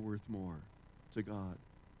 you are worth more to God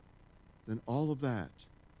than all of that.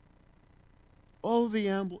 All of the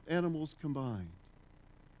animals combined.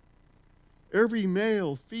 Every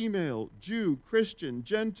male, female, Jew, Christian,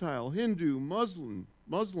 Gentile, Hindu,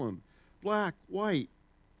 Muslim, black, white,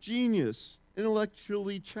 genius,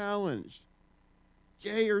 intellectually challenged,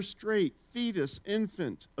 gay or straight, fetus,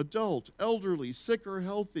 infant, adult, elderly, sick or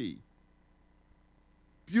healthy,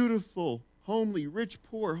 beautiful, homely, rich,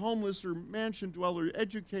 poor, homeless or mansion dweller,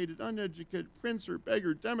 educated, uneducated, prince or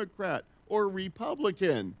beggar, Democrat or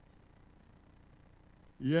Republican.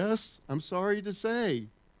 Yes, I'm sorry to say,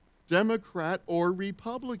 Democrat or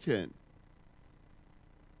Republican.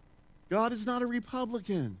 God is not a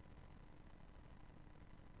Republican.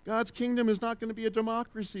 God's kingdom is not going to be a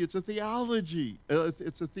democracy. It's a theology.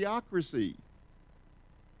 It's a theocracy.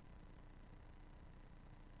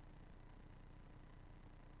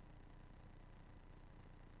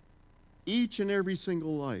 Each and every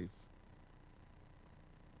single life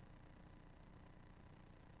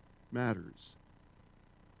matters.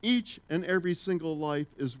 Each and every single life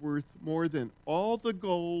is worth more than all the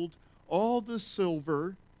gold, all the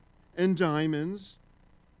silver and diamonds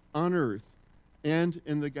on earth and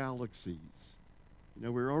in the galaxies. You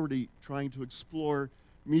know, we're already trying to explore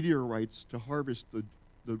meteorites to harvest the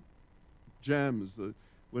gems, the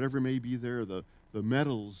whatever may be there, the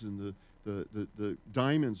metals and the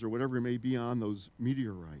diamonds or whatever may be on those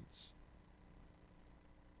meteorites.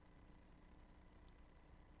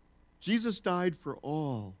 Jesus died for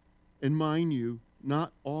all, and mind you,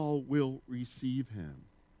 not all will receive him.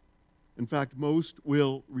 In fact, most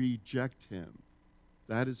will reject him.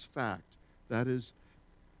 That is fact. That is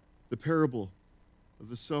the parable of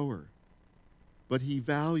the sower. But he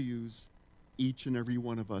values each and every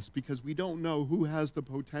one of us because we don't know who has the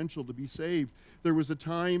potential to be saved. There was a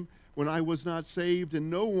time when I was not saved, and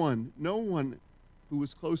no one who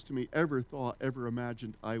was close to me ever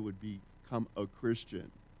imagined I would become a Christian.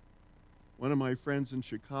 One of my friends in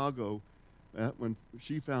Chicago, when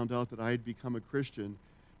she found out that I had become a Christian,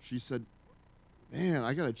 she said, man,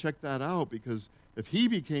 I got to check that out because if he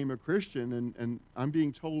became a Christian and I'm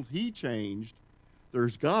being told he changed,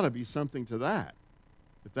 there's got to be something to that,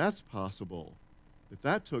 if that's possible, if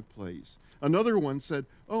that took place. Another one said,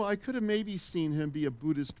 oh, I could have maybe seen him be a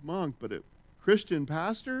Buddhist monk, but a Christian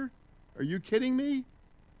pastor? Are you kidding me?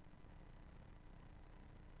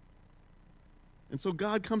 And so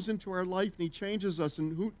God comes into our life and he changes us,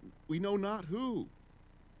 and we know not who.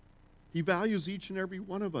 He values each and every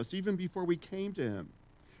one of us, even before we came to him.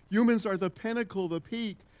 Humans are the pinnacle, the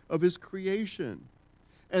peak of his creation.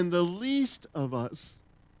 And the least of us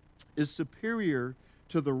is superior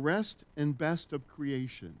to the rest and best of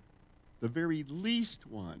creation. The very least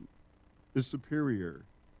one is superior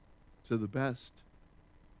to the best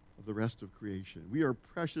of the rest of creation. We are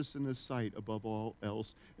precious in his sight above all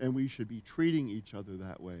else, and we should be treating each other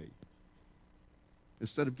that way.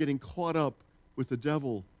 Instead of getting caught up with the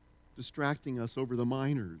devil distracting us over the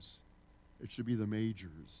minors, it should be the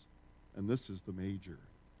majors, and this is the major.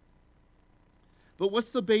 But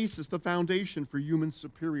what's the basis, the foundation for human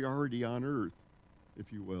superiority on earth,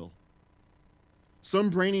 if you will?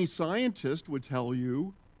 Some brainy scientist would tell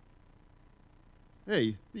you,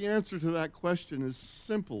 hey, the answer to that question is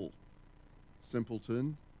simple,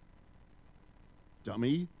 simpleton,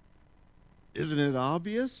 dummy. Isn't it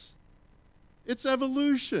obvious? It's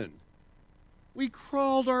evolution. We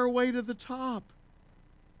crawled our way to the top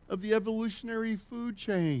of the evolutionary food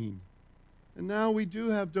chain. And now we do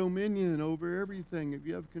have dominion over everything.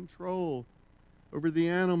 We have control over the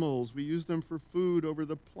animals. We use them for food, over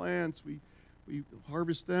the plants. We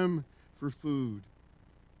harvest them for food.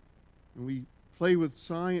 And we play with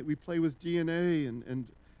science, we play with DNA and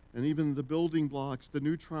even the building blocks, the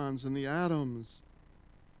neutrons and the atoms.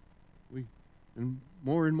 And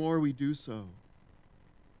more we do so.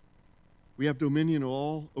 We have dominion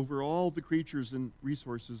over all the creatures and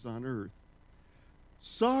resources on earth.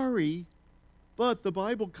 Sorry, but the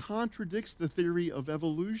Bible contradicts the theory of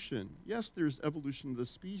evolution. Yes, there's evolution of the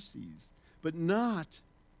species, but not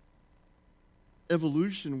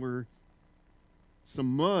evolution where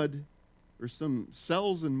some mud or some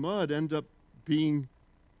cells in mud end up being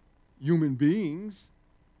human beings.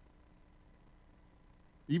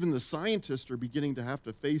 Even the scientists are beginning to have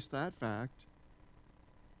to face that fact,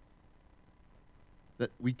 that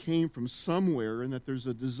we came from somewhere and that there's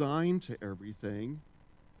a design to everything.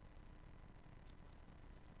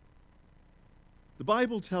 The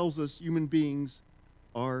Bible tells us human beings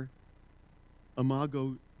are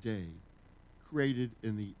Imago Dei, created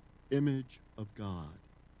in the image of God.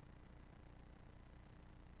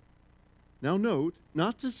 Now note,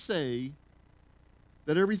 not to say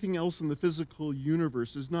that everything else in the physical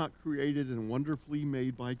universe is not created and wonderfully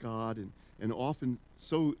made by God and often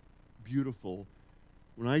so beautiful.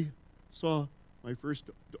 When I saw our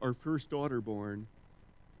first daughter born,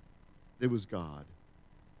 it was God.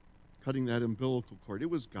 Cutting that umbilical cord, it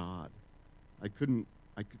was God. I could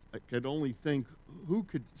only think, who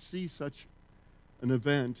could see such an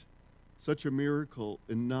event, such a miracle,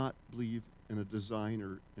 and not believe in a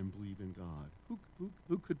designer and believe in God?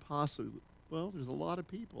 Who could possibly? Well, there's a lot of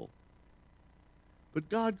people. But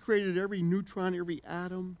God created every neutron, every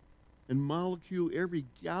atom and molecule, every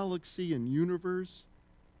galaxy and universe.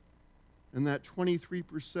 And that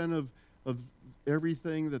 23% of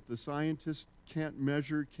everything that the scientists can't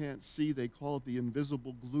measure, can't see, they call it the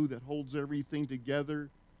invisible glue that holds everything together,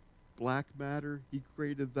 black matter. He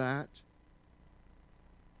created that.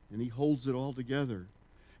 And he holds it all together.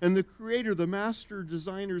 And the creator, the master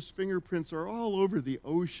designer's fingerprints are all over the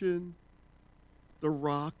ocean, the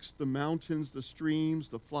rocks, the mountains, the streams,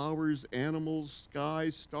 the flowers, animals,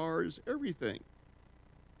 skies, stars, everything.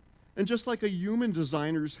 And just like a human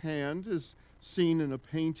designer's hand is seen in a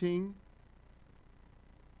painting,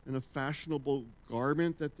 in a fashionable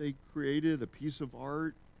garment that they created, a piece of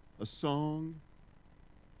art, a song,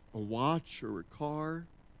 a watch, or a car,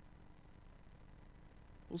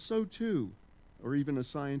 well, so too, or even a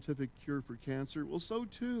scientific cure for cancer, well, so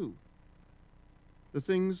too, the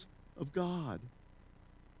things of God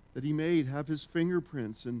that he made have his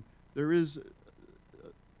fingerprints, and there is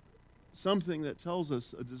something that tells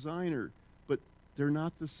us a designer, but they're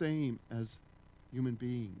not the same as human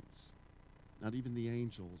beings, not even the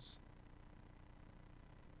angels.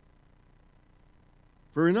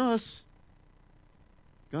 For in us,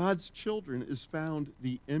 God's children, is found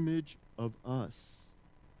the image of us,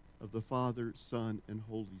 of the Father, Son, and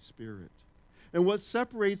Holy Spirit. And what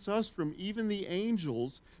separates us from even the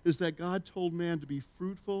angels is that God told man to be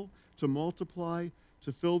fruitful, to multiply,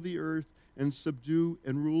 to fill the earth, and subdue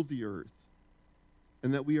and rule the earth,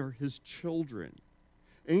 and that we are his children.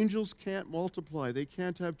 Angels can't multiply, they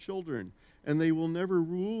can't have children, and they will never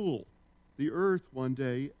rule the earth one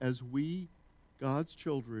day as we, God's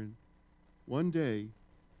children, one day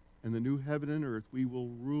in the new heaven and earth, we will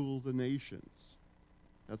rule the nations.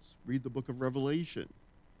 Read the book of Revelation.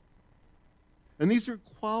 And these are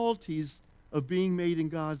qualities of being made in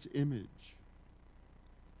God's image.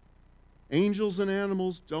 Angels and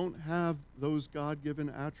animals don't have those God-given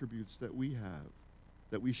attributes that we have,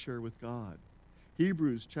 that we share with God.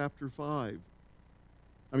 Hebrews chapter 2,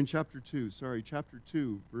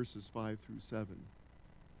 verses 5 through 7.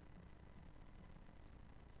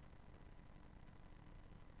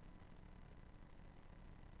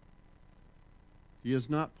 He has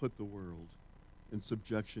not put the world in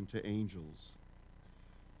subjection to angels.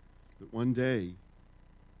 But one day,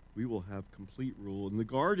 we will have complete rule. In the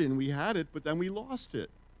garden, we had it, but then we lost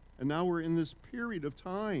it. And now we're in this period of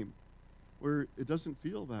time where it doesn't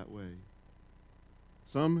feel that way.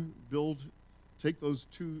 Some take those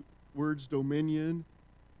two words, dominion,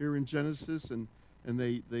 here in Genesis, and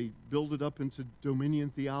they build it up into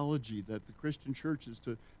dominion theology, that the Christian church is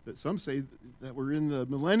that some say that we're in the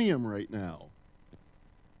millennium right now.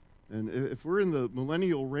 And if we're in the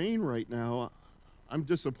millennial reign right now, I'm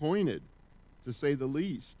disappointed, to say the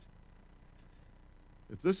least.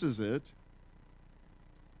 If this is it,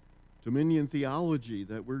 dominion theology,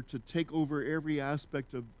 that we're to take over every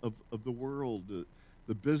aspect of the world,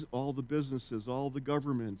 all the businesses, all the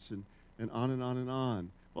governments, and on and on and on.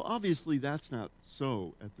 Well, obviously that's not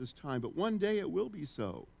so at this time, but one day it will be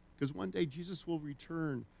so, because one day Jesus will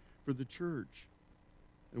return for the church,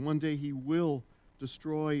 and one day he will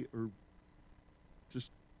destroy or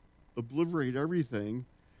just obliterate everything,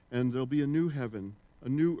 and there'll be a new heaven, a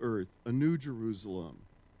new earth, a new Jerusalem.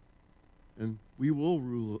 And we will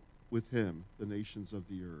rule with him the nations of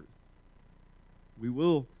the earth. We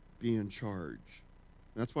will be in charge.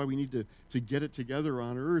 And that's why we need to get it together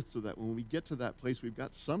on earth, so that when we get to that place, we've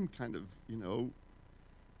got some kind of,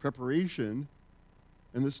 preparation.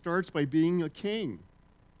 And this starts by being a king.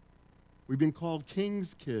 We've been called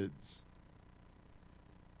king's kids.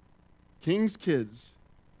 King's kids.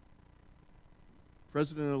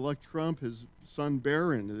 President-elect Trump, his son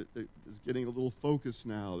Barron, is getting a little focus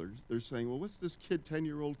now. They're saying, well, what's this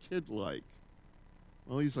 10-year-old kid like?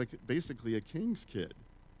 Well, he's like basically a king's kid.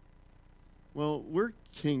 Well, we're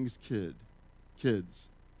king's kids.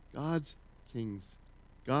 God's kings.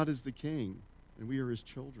 God is the king, and we are his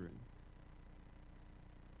children.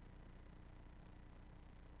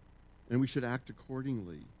 And we should act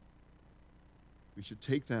accordingly. We should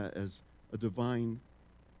take that as a divine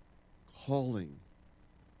calling.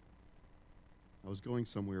 I was going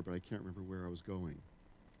somewhere, but I can't remember where I was going.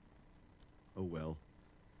 Oh well,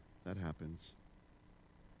 that happens.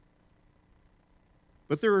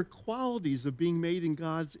 But there are qualities of being made in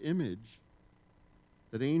God's image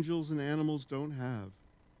that angels and animals don't have,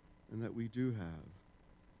 and that we do have.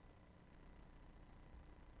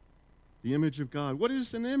 The image of God. What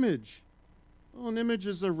is an image? Well, an image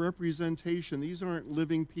is a representation. These aren't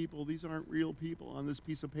living people. These aren't real people on this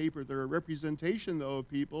piece of paper. They're a representation, though, of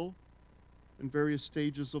people in various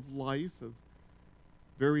stages of life, of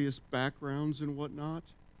various backgrounds and whatnot.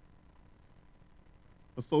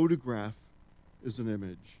 A photograph is an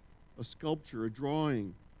image, a sculpture, a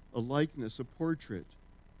drawing, a likeness, a portrait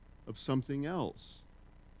of something else.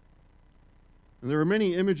 And there are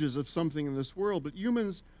many images of something in this world, but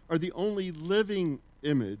humans are the only living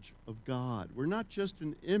image of God. We're not just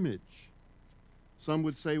an image. Some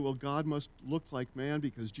would say, well, God must look like man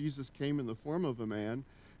because Jesus came in the form of a man,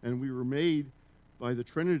 and we were made by the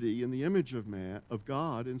Trinity in the image of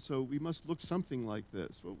God, and so we must look something like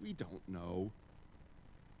this. Well, we don't know.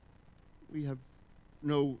 We have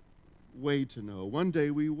no way to know. One day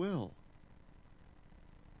we will.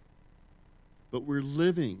 But we're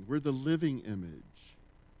living. We're the living image.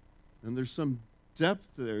 And there's some depth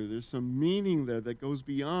there. There's some meaning there that goes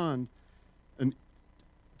beyond a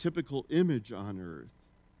typical image on earth.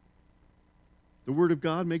 The Word of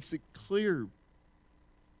God makes it clear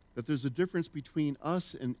that there's a difference between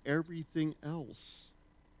us and everything else.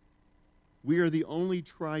 We are the only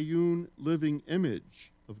triune living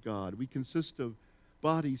image of God. We consist of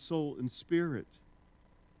body, soul, and spirit,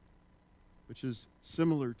 which is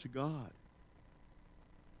similar to God.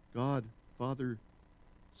 God, Father,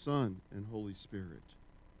 Son, and Holy Spirit.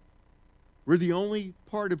 We're the only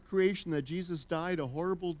part of creation that Jesus died a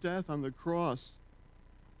horrible death on the cross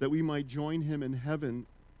that we might join him in heaven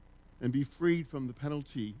and be freed from the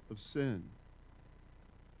penalty of sin.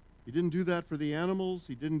 He didn't do that for the animals.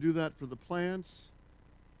 He didn't do that for the plants.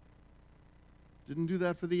 Didn't do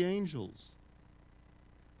that for the angels.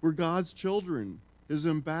 We're God's children, his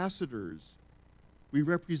ambassadors. We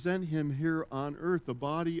represent him here on earth, the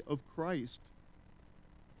body of Christ.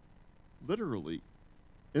 Literally.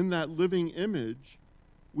 In that living image,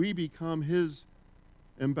 we become his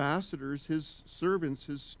ambassadors, his servants,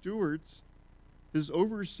 his stewards, his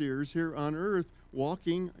overseers here on earth,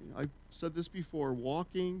 walking, I've said this before,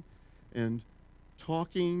 walking and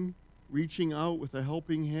talking, reaching out with a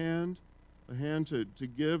helping hand, a hand to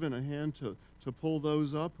give and a hand to pull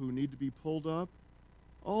those up who need to be pulled up.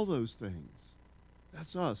 All those things.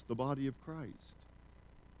 That's us, the body of Christ.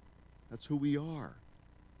 That's who we are.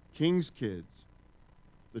 King's kids,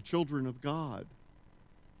 the children of God,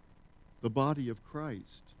 the body of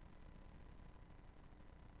Christ,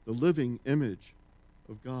 the living image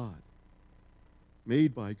of God,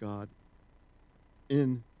 made by God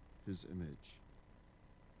in his image.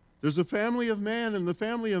 There's a family of man, and the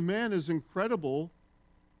family of man is incredibly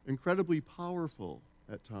powerful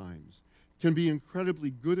at times, can be incredibly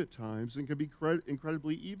good at times, and can be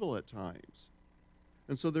incredibly evil at times.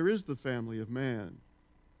 And so there is the family of man,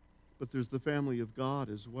 but there's the family of God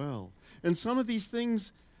as well. And some of these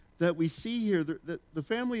things that we see here, the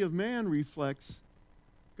family of man reflects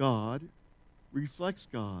God,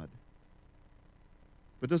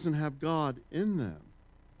 but doesn't have God in them.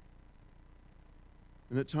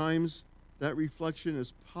 And at times, that reflection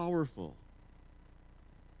is powerful.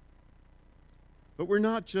 But we're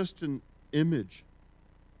not just an image,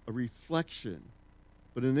 a reflection,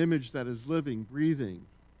 but an image that is living, breathing,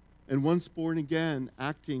 and once born again,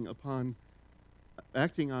 acting on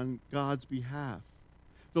God's behalf.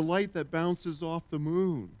 The light that bounces off the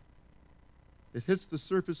moon. It hits the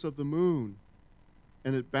surface of the moon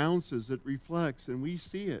and it bounces, it reflects, and we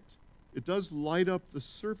see it. It does light up the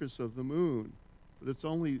surface of the moon, but it's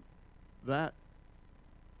only that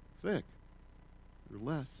thick or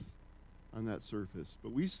less on that surface.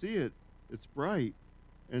 But we see it, it's bright,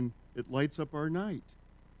 and it lights up our night.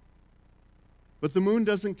 But the moon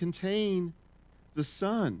doesn't contain the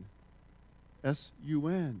sun,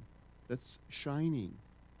 S-U-N, that's shining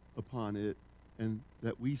upon it and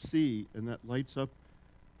that we see and that lights up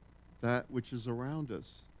that which is around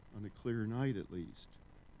us on a clear night at least.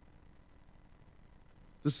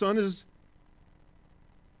 The sun is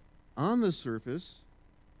on the surface,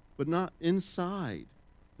 but not inside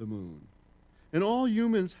the moon. And all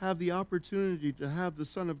humans have the opportunity to have the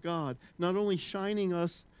Son of God not only shining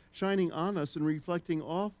on us and reflecting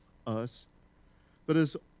off us, but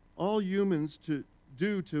as all humans to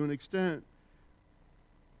do to an extent,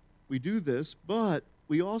 we do this, but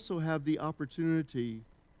we also have the opportunity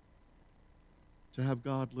to have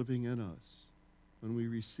God living in us when we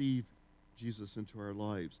receive Jesus into our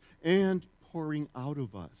lives and pouring out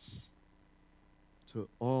of us to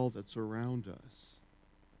all that's around us.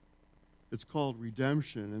 It's called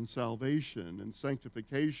redemption and salvation and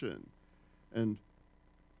sanctification and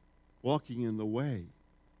walking in the way,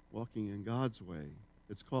 walking in God's way.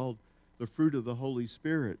 It's called the fruit of the Holy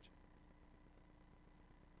Spirit.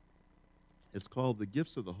 It's called the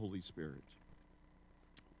gifts of the Holy Spirit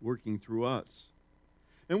working through us.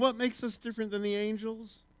 And what makes us different than the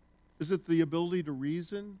angels? Is it the ability to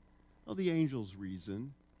reason? Well, the angels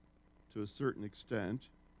reason to a certain extent.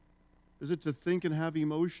 Is it to think and have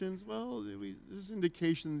emotions? Well, there's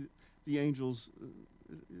indication that the angels,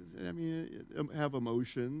 have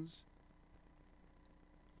emotions.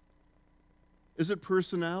 Is it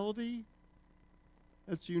personality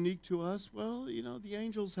that's unique to us? Well, the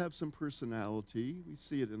angels have some personality. We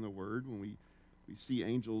see it in the Word when we see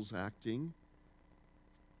angels acting.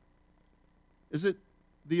 Is it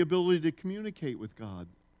the ability to communicate with God?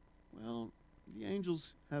 Well, the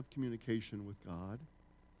angels have communication with God.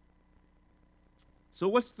 So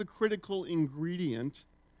what's the critical ingredient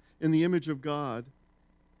in the image of God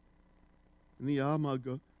in the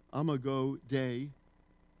Imago day?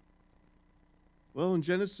 Well, in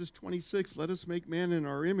Genesis 26, let us make man in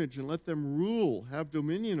our image and let them rule, have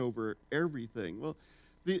dominion over everything. Well,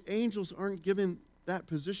 the angels aren't given that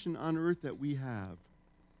position on earth that we have.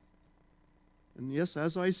 And yes,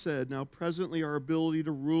 as I said, now presently our ability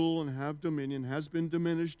to rule and have dominion has been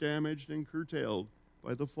diminished, damaged, and curtailed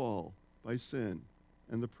by the fall, by sin,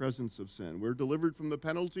 and the presence of sin. We're delivered from the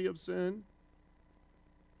penalty of sin.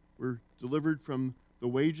 We're delivered from the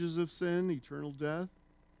wages of sin, eternal death.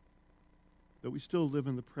 But we still live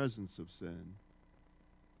in the presence of sin.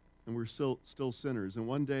 And we're still sinners. And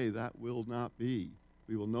one day that will not be.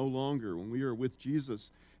 We will no longer, when we are with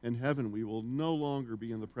Jesus in heaven, we will no longer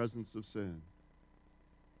be in the presence of sin.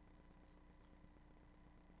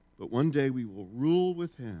 But one day we will rule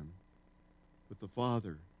with him, with the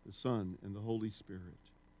Father, the Son, and the Holy Spirit.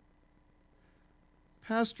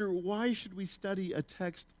 Pastor, why should we study a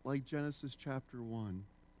text like Genesis chapter 1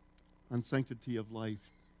 on Sanctity of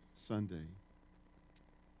Life Sunday?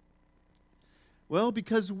 Well,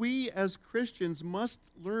 because we as Christians must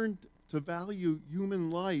learn to value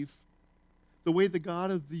human life the way the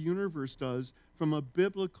God of the universe does, from a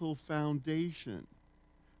biblical foundation,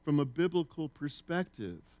 from a biblical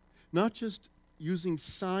perspective. Not just using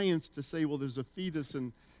science to say, well, there's a fetus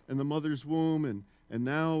in the mother's womb, and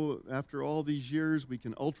now, after all these years, we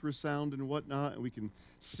can ultrasound and whatnot, and we can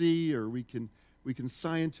see, or we can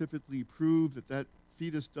scientifically prove that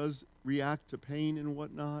fetus does react to pain and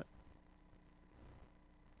whatnot.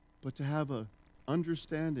 But to have a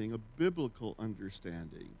understanding, a biblical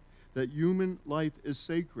understanding, that human life is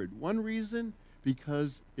sacred. One reason,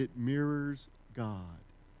 because it mirrors God.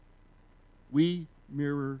 We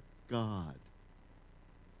mirror God.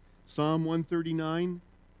 Psalm 139,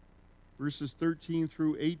 verses 13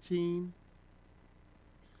 through 18.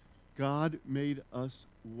 God made us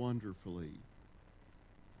wonderfully.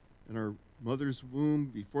 In our mother's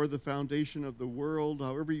womb, before the foundation of the world,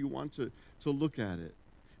 however you want to look at it.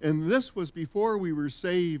 And this was before we were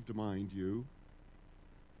saved, mind you.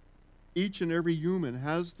 Each and every human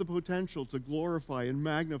has the potential to glorify and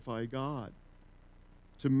magnify God,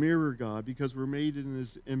 to mirror God, because we're made in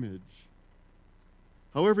his image.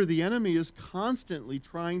 However, the enemy is constantly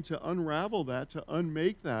trying to unravel that, to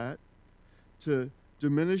unmake that, to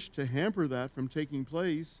diminish, to hamper that from taking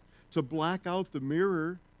place, to black out the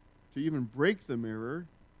mirror, to even break the mirror,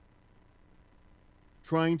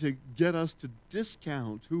 trying to get us to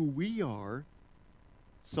discount who we are,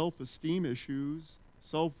 self-esteem issues,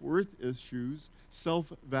 self-worth issues,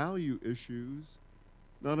 self-value issues.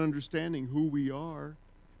 not understanding who we are.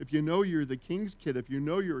 If you know you're the king's kid, if you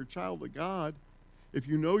know you're a child of God, if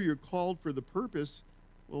you know you're called for the purpose,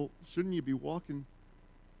 well, shouldn't you be walking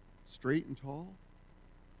straight and tall?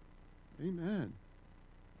 Amen.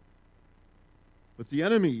 But the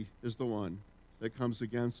enemy is the one that comes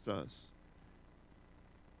against us.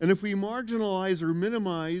 And if we marginalize or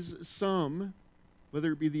minimize some,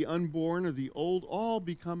 whether it be the unborn or the old, all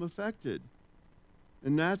become affected.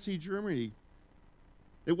 In Nazi Germany,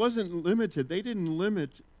 it wasn't limited. They didn't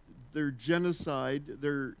limit their genocide,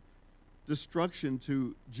 their destruction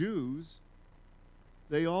to Jews.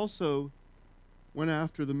 They also went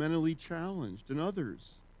after the mentally challenged and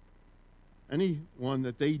others. Anyone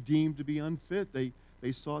that they deemed to be unfit,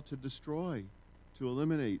 they sought to destroy, to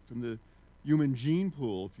eliminate from the human gene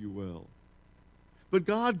pool, if you will. But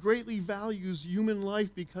God greatly values human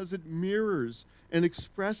life because it mirrors and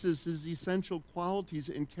expresses his essential qualities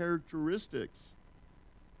and characteristics.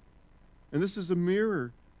 And this is a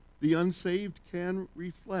mirror the unsaved can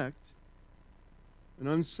reflect. An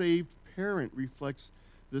unsaved parent reflects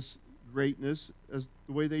this greatness as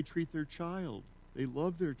the way they treat their child. They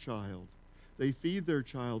love their child. They feed their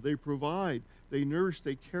child. They provide. They nourish.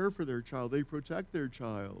 They care for their child. They protect their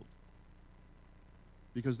child.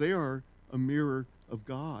 Because they are a mirror of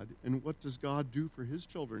God. And what does God do for his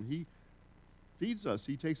children? He feeds us.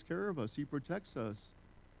 He takes care of us. He protects us.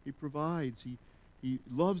 He provides. He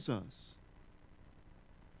loves us.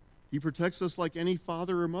 He protects us like any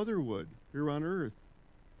father or mother would here on earth.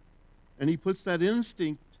 And he puts that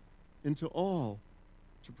instinct into all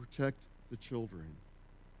to protect the children.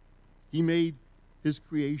 He made his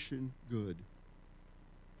creation good.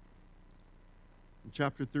 In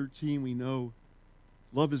chapter 13, we know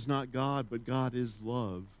love is not God, but God is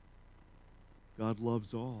love. God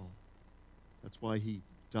loves all. That's why he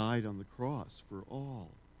died on the cross for all.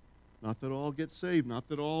 Not that all get saved, not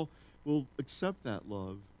that all will accept that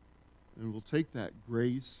love and will take that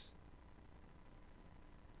grace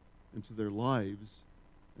into their lives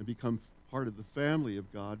and become part of the family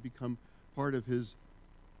of God, become part of his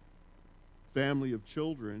family of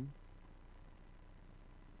children.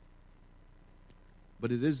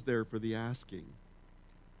 But it is there for the asking,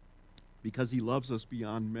 because he loves us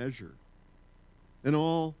beyond measure. And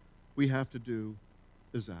all we have to do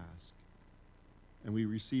is ask. And we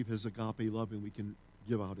receive his agape love, and we can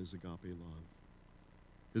give out his agape love.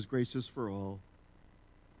 His grace is for all,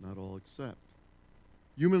 not all accept.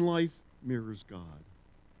 Human life mirrors God.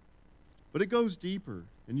 But it goes deeper,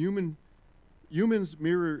 and humans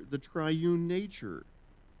mirror the triune nature.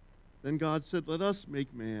 Then God said, let us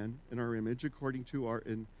make man in our image according to our,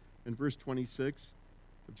 in verse 26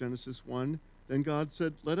 of Genesis 1, then God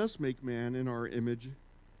said, let us make man in our image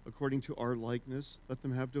according to our likeness. Let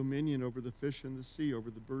them have dominion over the fish in the sea, over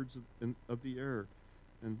the birds of the air,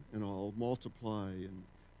 and all multiply and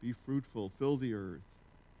be fruitful, fill the earth.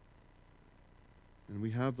 And we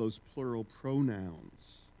have those plural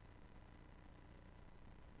pronouns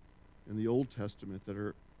in the Old Testament that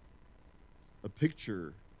are a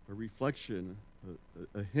picture, a reflection,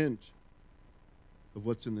 a hint of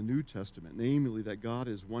what's in the New Testament, namely that God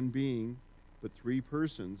is one being, but three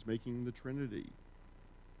persons, making the Trinity.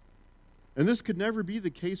 And this could never be the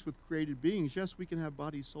case with created beings. Yes, we can have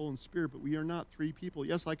body, soul, and spirit, but we are not three people.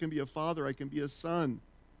 Yes, I can be a father, I can be a son,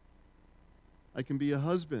 I can be a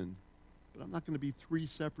husband, but I'm not going to be three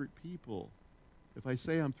separate people. If I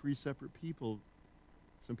say I'm three separate people,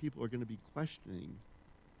 some people are going to be questioning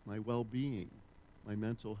my well-being, my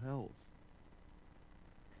mental health.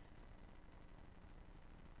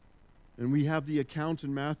 And we have the account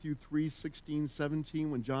in Matthew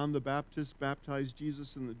 3:16-17 when John the Baptist baptized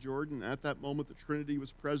Jesus in the Jordan. At that moment, the Trinity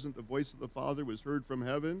was present. The voice of the Father was heard from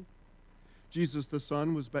heaven. Jesus the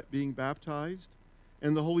Son was being baptized,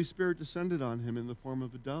 and the Holy Spirit descended on him in the form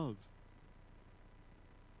of a dove.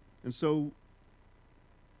 And so,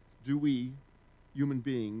 do we, human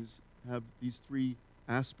beings, have these three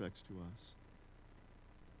aspects to us?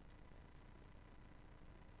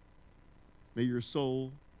 May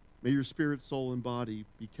your spirit, soul, and body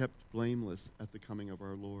be kept blameless at the coming of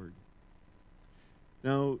our Lord.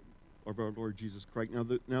 Now, of our Lord Jesus Christ.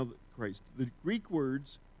 Christ. The Greek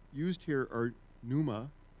words used here are pneuma,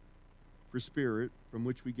 for spirit, from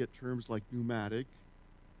which we get terms like pneumatic,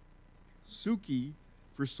 psyche,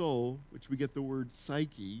 for soul, which we get the word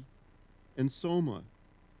psyche, and soma,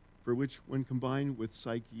 for which, when combined with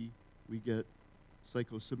psyche, we get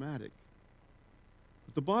psychosomatic.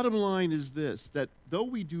 But the bottom line is this, that though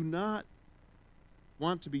we do not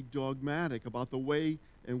want to be dogmatic about the way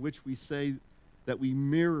in which we say that we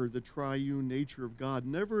mirror the triune nature of God,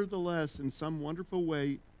 nevertheless, in some wonderful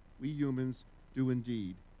way, we humans do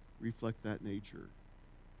indeed reflect that nature.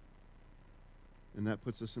 And that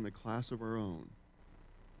puts us in a class of our own.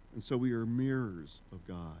 And so we are mirrors of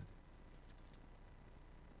God.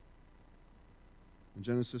 In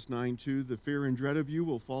Genesis 9:2, the fear and dread of you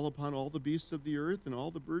will fall upon all the beasts of the earth and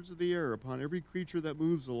all the birds of the air, upon every creature that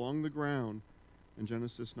moves along the ground. In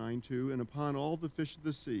Genesis 9:2, and upon all the fish of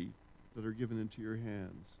the sea that are given into your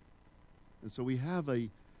hands. And so we have a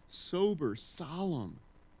sober, solemn,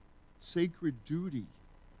 sacred duty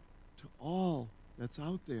to all that's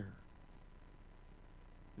out there.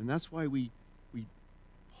 And that's why we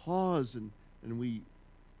pause and we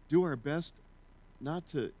do our best not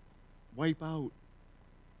to wipe out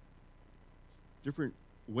different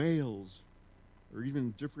whales or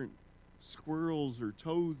even different squirrels or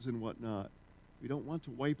toads and whatnot. We don't want to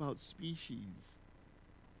wipe out species.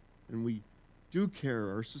 And we do care.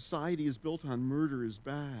 Our society is built on murder is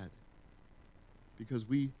bad because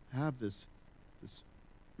we have this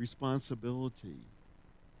responsibility.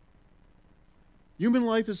 Human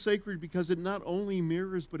life is sacred because it not only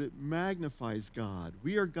mirrors, but it magnifies God.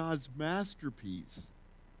 We are God's masterpiece.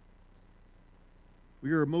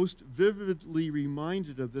 We are most vividly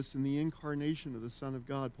reminded of this in the incarnation of the Son of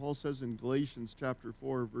God. Paul says in Galatians chapter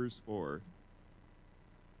 4, verse 4,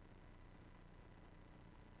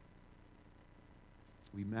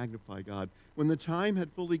 we magnify God. When the time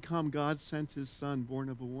had fully come, God sent his Son, born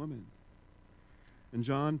of a woman. And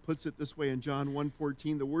John puts it this way in John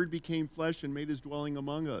 1:14, the Word became flesh and made his dwelling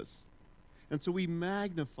among us. And so we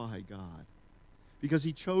magnify God because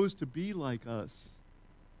he chose to be like us,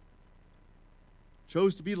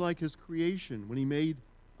 chose to be like his creation when he made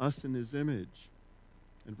us in his image.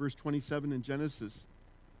 In verse 27 in Genesis,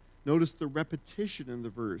 notice the repetition in the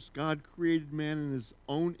verse. God created man in his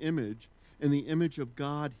own image. In the image of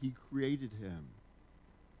God, he created him.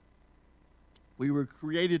 We were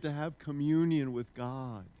created to have communion with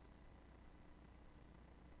God.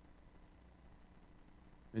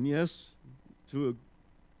 And yes, to a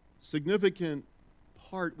significant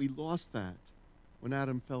part, we lost that when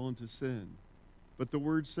Adam fell into sin. But the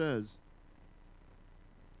Word says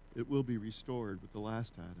it will be restored with the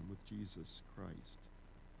last Adam, with Jesus Christ,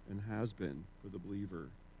 and has been for the believer.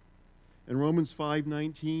 In Romans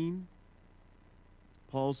 5:19,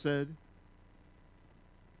 Paul said,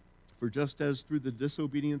 for just as through the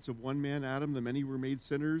disobedience of one man, Adam, the many were made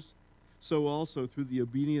sinners, so also through the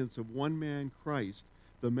obedience of one man, Christ,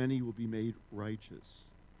 the many will be made righteous.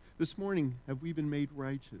 This morning, have we been made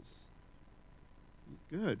righteous?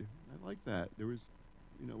 Good. I like that. There was,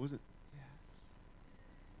 it wasn't, yes.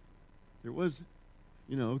 There was,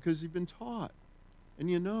 because you've been taught. And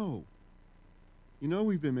you know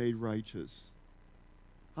we've been made righteous.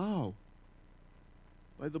 How?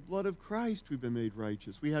 By the blood of Christ we've been made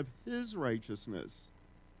righteous. We have his righteousness.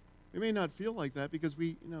 We may not feel like that because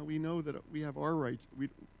we know that we have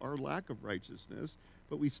our lack of righteousness,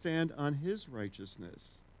 but we stand on his righteousness.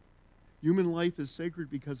 Human life is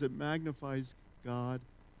sacred because it magnifies God.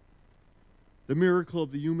 The miracle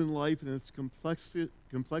of the human life and its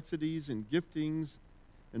complexities and giftings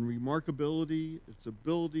and remarkability, its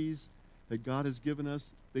abilities that God has given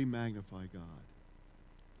us, they magnify God.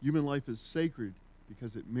 Human life is sacred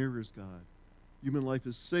because it mirrors God. Human life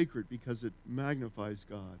is sacred because it magnifies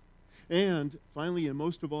God. And finally, and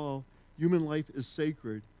most of all, human life is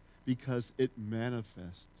sacred because it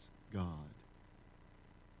manifests God.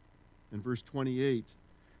 In verse 28,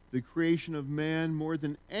 the creation of man more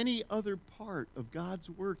than any other part of God's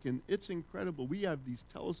work, and it's incredible. We have these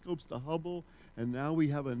telescopes, the Hubble, and now we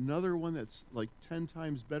have another one that's like 10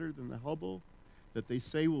 times better than the Hubble, that they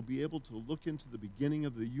say will be able to look into the beginning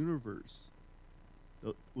of the universe.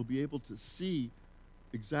 We'll be able to see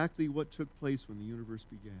exactly what took place when the universe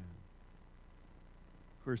began.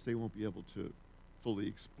 Of course, they won't be able to fully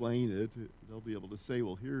explain it. They'll be able to say,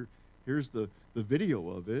 well, here's the video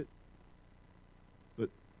of it. But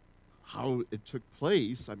how it took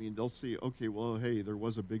place, they'll see, okay, well, hey, there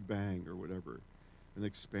was a Big Bang or whatever, an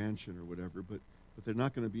expansion or whatever. But they're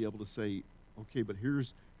not going to be able to say, okay, but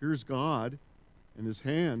here's God and his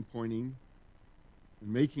hand pointing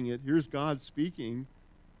and making it, here's God speaking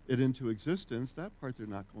it into existence. That part they're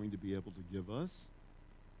not going to be able to give us.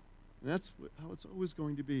 And that's how it's always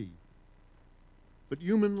going to be. But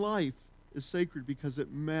human life is sacred because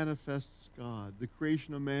it manifests God. The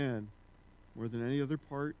creation of man, more than any other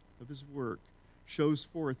part of his work, shows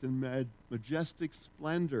forth in majestic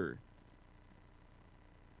splendor.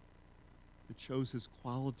 It shows his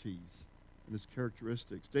qualities and his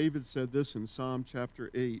characteristics. David said this in Psalm chapter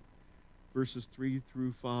 8, verses 3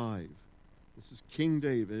 through 5. This is King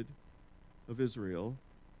David of Israel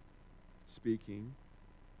speaking.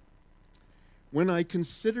 When I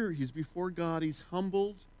consider, he's before God, he's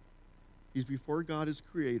humbled, he's before God as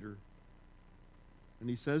creator. And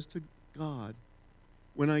he says to God,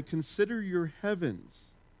 when I consider your heavens,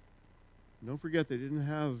 don't forget they didn't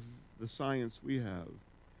have the science we have,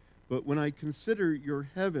 but when I consider your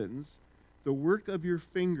heavens, the work of your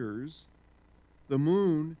fingers, the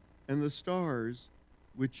moon and the stars,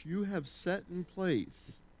 which you have set in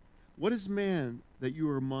place, what is man that you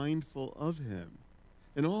are mindful of him?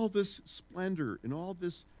 And all this splendor, and all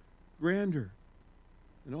this grandeur,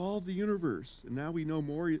 and all the universe, and now we know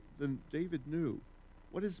more than David knew.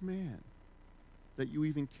 What is man that you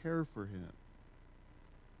even care for him?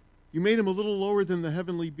 You made him a little lower than the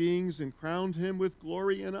heavenly beings and crowned him with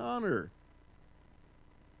glory and honor.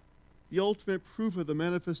 The ultimate proof of the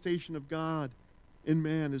manifestation of God in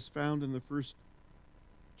man is found in the first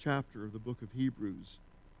chapter of the book of Hebrews,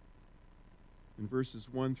 in verses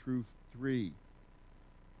 1 through 3.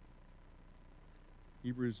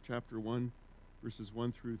 Hebrews chapter 1, verses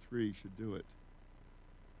 1 through 3 should do it.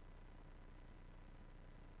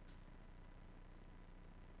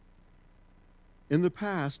 In the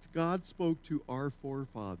past, God spoke to our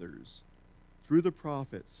forefathers through the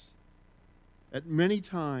prophets at many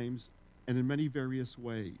times and in many various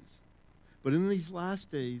ways. But in these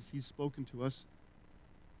last days, he's spoken to us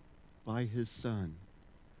by his Son,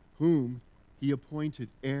 whom he appointed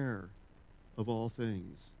heir of all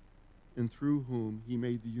things, and through whom he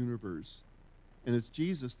made the universe. And it's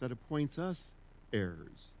Jesus that appoints us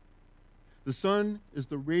heirs. The Son is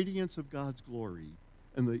the radiance of God's glory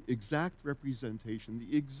and the exact representation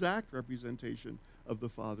of the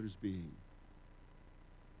Father's being,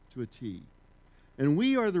 to a T. And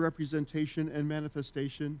we are the representation and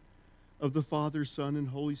manifestation of the Father, Son, and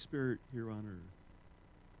Holy Spirit here on earth.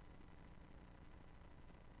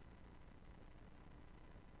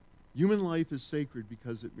 Human life is sacred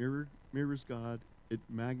because it mirrors God, it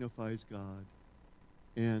magnifies God,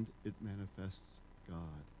 and it manifests God.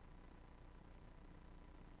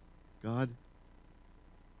 God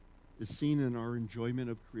is seen in our enjoyment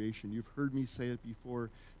of creation. You've heard me say it before.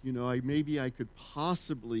 You know, maybe I could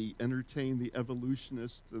possibly entertain the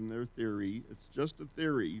evolutionists and their theory. It's just a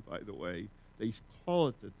theory, by the way. They call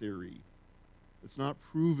it the theory. It's not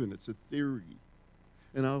proven. It's a theory.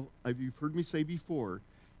 And you've heard me say before,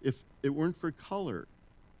 if it weren't for color,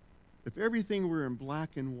 if everything were in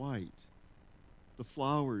black and white, the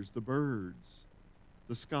flowers, the birds,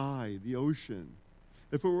 the sky, the ocean,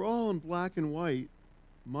 if it were all in black and white,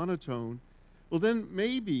 monotone, well, then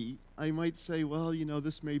maybe I might say, well, you know,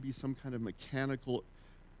 this may be some kind of mechanical,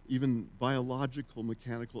 even biological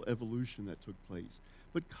mechanical evolution that took place.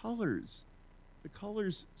 But colors, the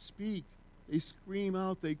colors speak. They scream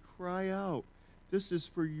out. They cry out. This is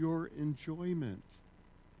for your enjoyment.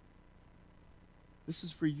 This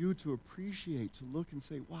is for you to appreciate, to look and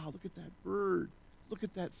say, wow, look at that bird. Look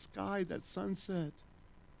at that sky, that sunset,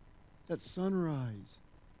 that sunrise.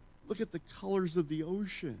 Look at the colors of the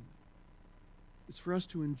ocean. It's for us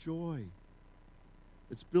to enjoy.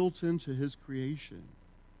 It's built into his creation.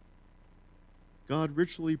 God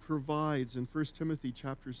richly provides in 1 Timothy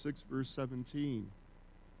chapter 6, verse 17.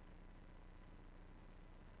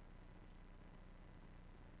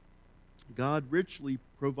 God richly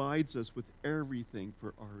provides us with everything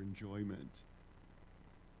for our enjoyment.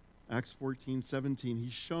 Acts 14:17,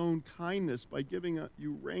 he's shown kindness by giving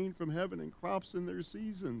you rain from heaven and crops in their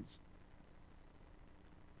seasons.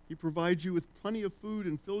 He provides you with plenty of food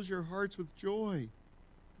and fills your hearts with joy.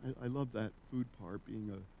 I love that food part,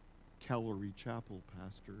 being a Calvary chapel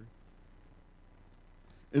pastor.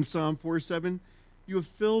 In Psalm 4:7, you have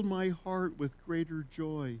filled my heart with greater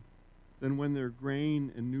joy than when their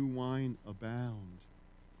grain and new wine abound.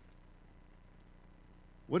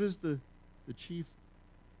 What is the chief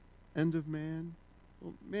end of man?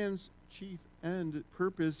 Well, man's chief end,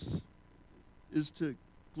 purpose, is to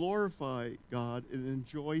glorify God and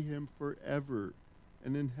enjoy him forever.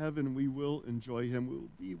 And in heaven we will enjoy him. We will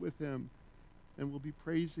be with him, and we'll be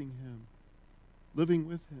praising him, living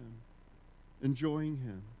with him, enjoying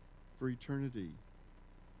him for eternity.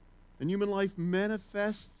 And human life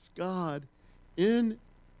manifests God in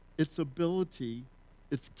its ability,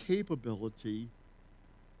 its capability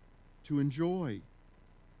to enjoy.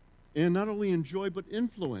 And not only enjoy, but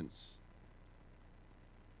influence.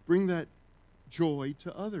 Bring that joy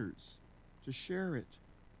to others, to share it.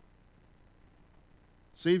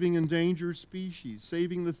 Saving endangered species,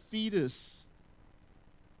 saving the fetus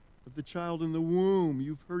of the child in the womb.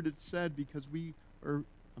 You've heard it said, because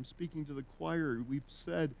I'm speaking to the choir, we've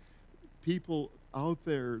said people out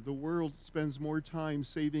there, the world spends more time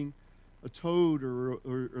saving a toad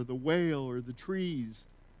or the whale or the trees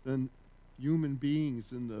than human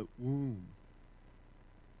beings in the womb.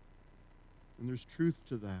 And there's truth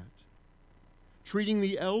to that. Treating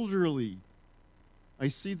the elderly. I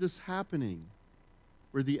see this happening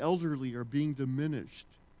where the elderly are being diminished.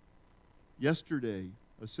 Yesterday,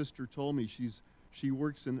 a sister told me she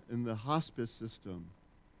works in the hospice system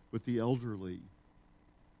with the elderly.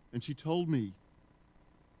 And she told me,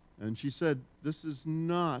 and she said, this is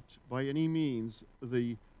not by any means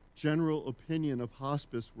the general opinion of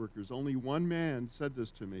hospice workers. Only one man said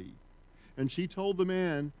this to me. And she told the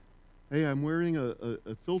man, hey, I'm wearing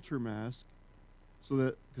a filter mask so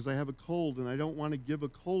that because I have a cold and I don't want to give a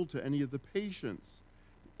cold to any of the patients,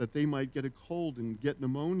 that they might get a cold and get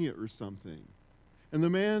pneumonia or something. And the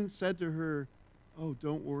man said to her, oh,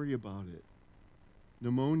 don't worry about it.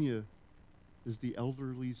 Pneumonia is the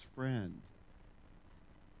elderly's friend.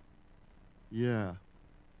 Yeah.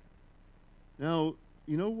 Now,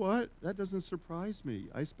 you know what? That doesn't surprise me.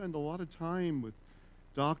 I spend a lot of time with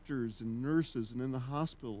doctors and nurses and in the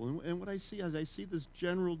hospital. And what I see is I see this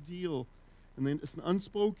general deal, and then it's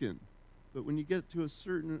unspoken. But when you get to a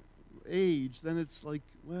certain age, then it's like,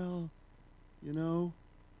 well, you know,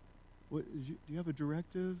 do you have a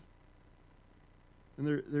directive?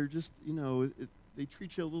 And they're just, you know, they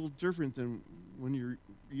treat you a little different than when you're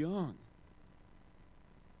young.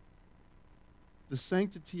 The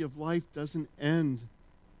sanctity of life doesn't end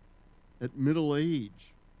at middle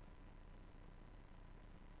age.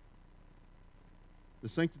 The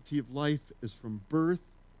sanctity of life is from birth,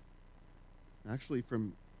 actually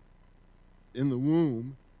from in the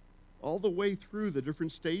womb, all the way through the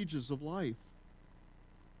different stages of life.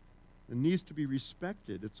 It needs to be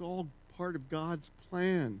respected. It's all part of God's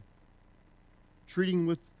plan.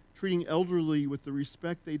 Treating elderly with the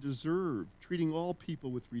respect they deserve, treating all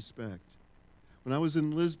people with respect. When I was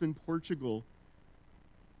in Lisbon, Portugal,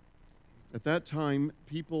 at that time,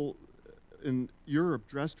 people in Europe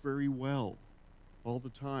dressed very well all the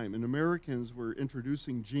time. And Americans were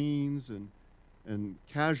introducing jeans and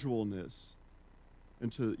casualness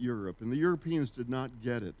into Europe. And the Europeans did not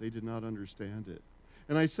get it. They did not understand it.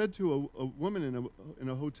 And I said to a woman in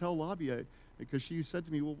a hotel lobby, because she said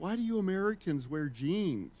to me, well, why do you Americans wear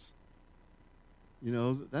jeans? You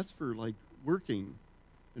know, that's for like working.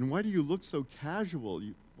 And why do you look so casual?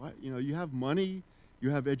 You have money, you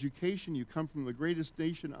have education, you come from the greatest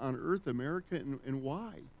nation on earth, America, and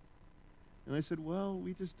why? And I said, well,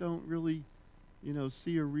 we just don't really,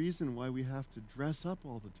 see a reason why we have to dress up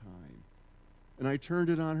all the time. And I turned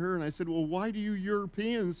it on her and I said, well, why do you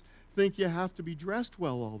Europeans think you have to be dressed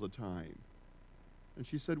well all the time? And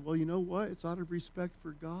she said, well, you know what? It's out of respect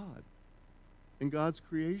for God and God's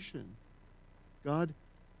creation. God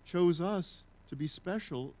chose us to be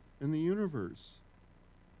special in the universe.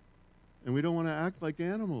 And we don't want to act like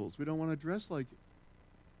animals. We don't want to dress like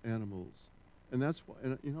animals. And that's why,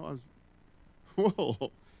 I was, whoa,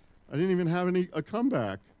 I didn't even have a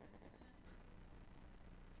comeback.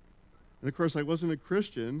 And of course, I wasn't a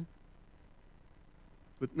Christian.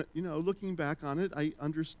 But, looking back on it, I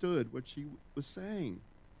understood what she was saying.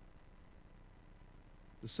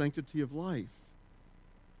 The sanctity of life.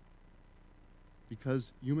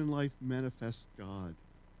 Because human life manifests God.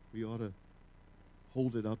 We ought to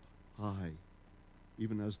hold it up high,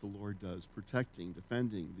 even as the Lord does, protecting,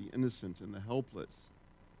 defending the innocent and the helpless,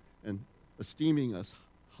 and esteeming us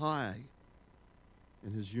high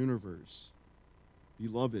in his universe.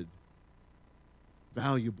 Beloved,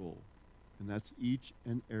 valuable, and that's each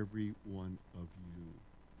and every one of you.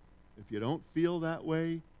 If you don't feel that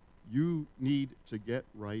way, you need to get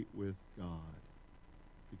right with God,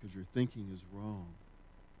 because your thinking is wrong.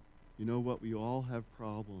 You know what? We all have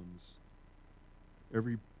problems.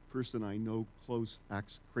 Every person I know close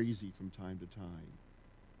acts crazy from time to time.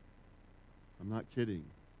 I'm not kidding.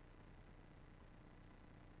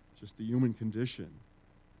 Just the human condition.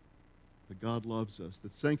 But God loves us. The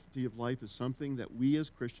sanctity of life is something that we as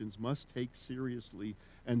Christians must take seriously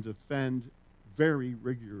and defend very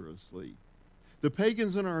rigorously. The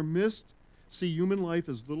pagans in our midst see human life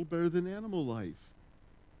as little better than animal life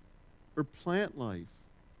or plant life.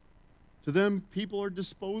 To them, people are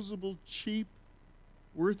disposable, cheap,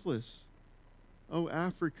 worthless. Oh,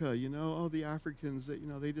 Africa, the Africans,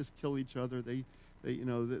 they just kill each other. They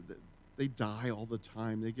die all the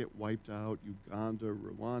time. They get wiped out. Uganda,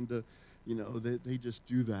 Rwanda, they just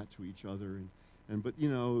do that to each other. But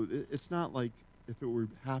it's not like if it were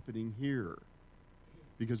happening here,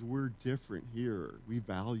 because we're different here. We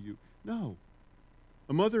value. No.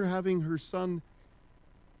 A mother having her son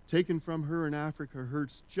taken from her in Africa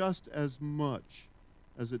hurts just as much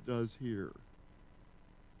as it does here.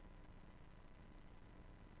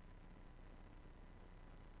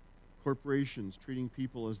 Corporations treating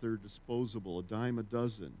people as they're disposable, a dime a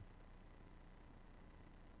dozen.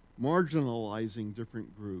 Marginalizing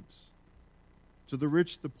different groups. To the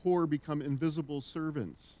rich, the poor become invisible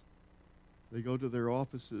servants. They go to their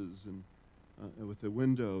offices and with the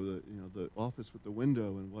window, the office with the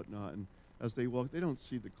window and whatnot, and as they walk, they don't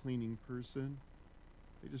see the cleaning person.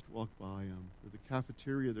 They just walk by them. Or the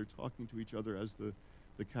cafeteria, they're talking to each other as the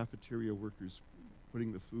cafeteria workers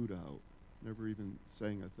putting the food out, never even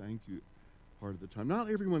saying a thank you part of the time. Not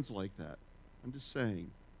everyone's like that. I'm just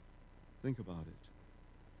saying. Think about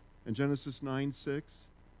it. In Genesis 9:6,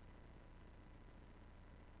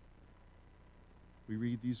 we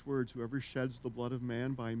read these words, "Whoever sheds the blood of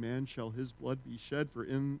man, by man shall his blood be shed, for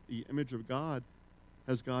in the image of God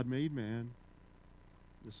has God made man."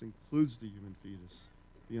 This includes the human fetus,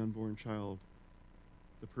 the unborn child,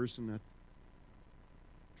 the person that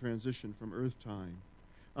transitioned from earth time.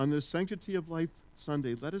 On this Sanctity of Life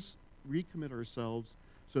Sunday, let us recommit ourselves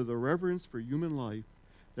to the reverence for human life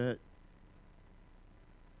that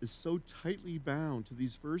is so tightly bound to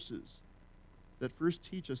these verses that first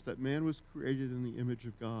teach us that man was created in the image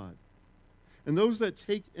of God. And those that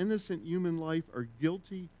take innocent human life are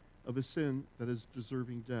guilty of a sin that is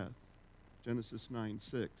deserving death. Genesis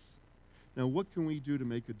 9:6. Now, what can we do to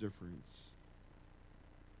make a difference?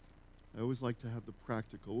 I always like to have the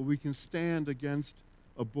practical. Well, we can stand against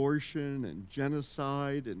abortion and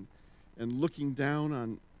genocide and looking down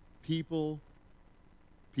on people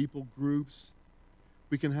groups.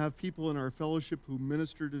 We can have people in our fellowship who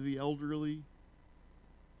minister to the elderly.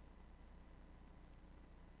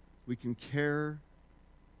 We can care.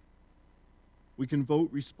 We can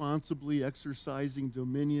vote responsibly, exercising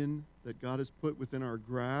dominion that God has put within our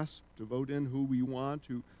grasp to vote in who we want,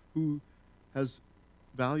 who has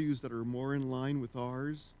values that are more in line with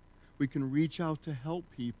ours. We can reach out to help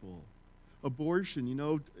people. Abortion,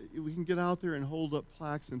 we can get out there and hold up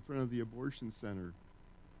plaques in front of the abortion center.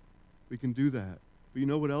 We can do that. But you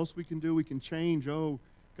know what else we can do? We can change. Oh,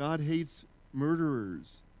 God hates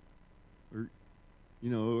murderers. Or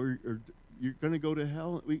you're going to go to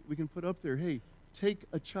hell. We can put up there, hey, take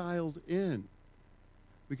a child in.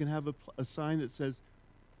 We can have a sign that says,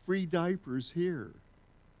 free diapers here.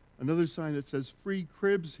 Another sign that says, free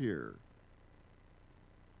cribs here.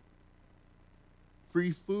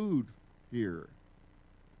 Free food here.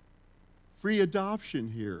 Free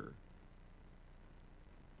adoption here.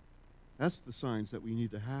 That's the signs that we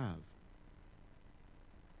need to have.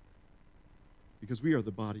 Because we are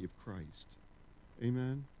the body of Christ.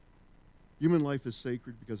 Amen? Human life is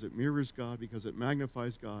sacred because it mirrors God, because it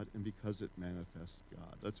magnifies God, and because it manifests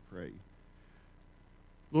God. Let's pray.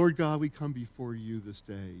 Lord God, we come before you this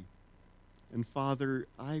day. And Father,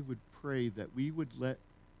 I would pray that we would let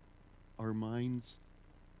our minds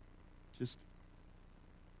just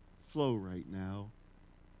flow right now.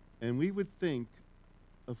 And we would think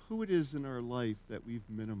of who it is in our life that we've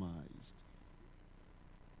minimized.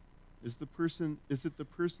 Is it the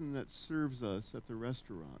person that serves us at the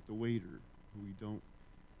restaurant, the waiter, who we don't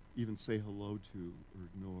even say hello to or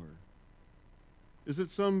ignore? Is it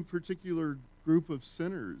some particular group of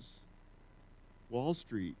sinners? Wall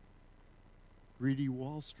Street, greedy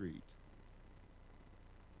Wall Street.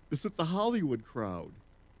 Is it the Hollywood crowd?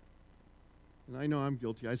 And I know I'm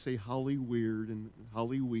guilty. I say Hollyweird and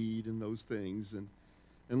Hollyweed and those things. And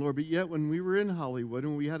Lord, but yet when we were in Hollywood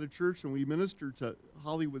and we had a church and we ministered to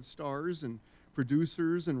Hollywood stars and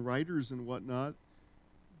producers and writers and whatnot,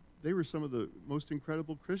 they were some of the most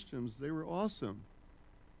incredible Christians. They were awesome.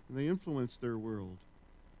 And they influenced their world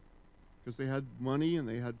because they had money and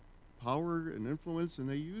they had power and influence, and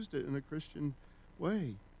they used it in a Christian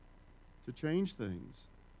way to change things.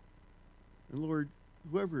 And Lord,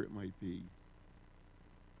 whoever it might be,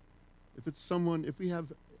 if it's someone, if we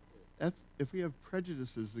have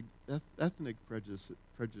prejudices, ethnic prejudices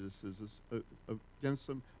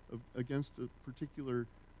against a particular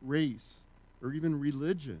race or even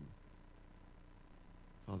religion,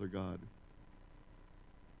 Father God,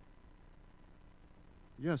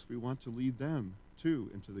 yes, we want to lead them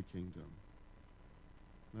too into the kingdom,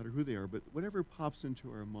 no matter who they are. But whatever pops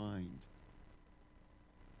into our mind,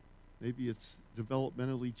 maybe it's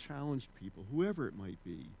developmentally challenged people, whoever it might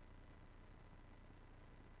be.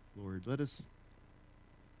 Lord, let us,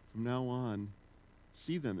 from now on,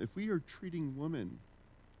 see them. If we are treating women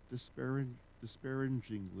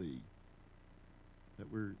disparagingly,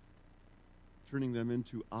 that we're turning them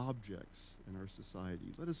into objects in our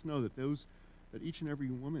society, let us know that each and every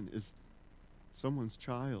woman is someone's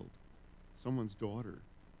child, someone's daughter.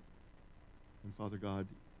 And Father God,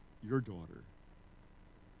 your daughter.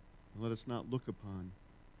 And let us not look upon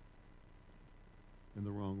in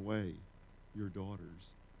the wrong way, your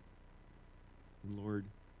daughters. And Lord,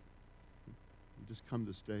 we just come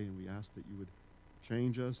this day and we ask that you would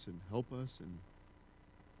change us and help us and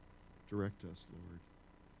direct us, Lord.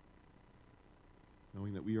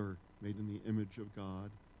 Knowing that we are made in the image of God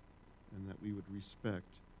and that we would respect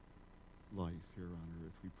life here on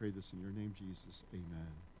earth. We pray this in your name, Jesus. Amen.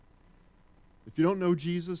 If you don't know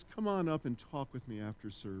Jesus, come on up and talk with me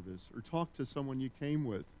after service, or talk to someone you came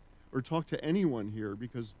with, or talk to anyone here,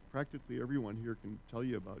 because practically everyone here can tell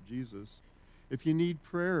you about Jesus. If you need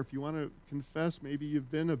prayer, if you want to confess, maybe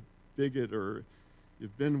you've been a bigot or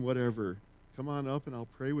you've been whatever, come on up and I'll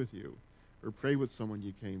pray with you, or pray with someone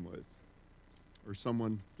you came with, or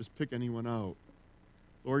someone, just pick anyone out.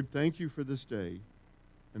 Lord, thank you for this day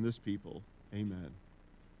and this people. Amen.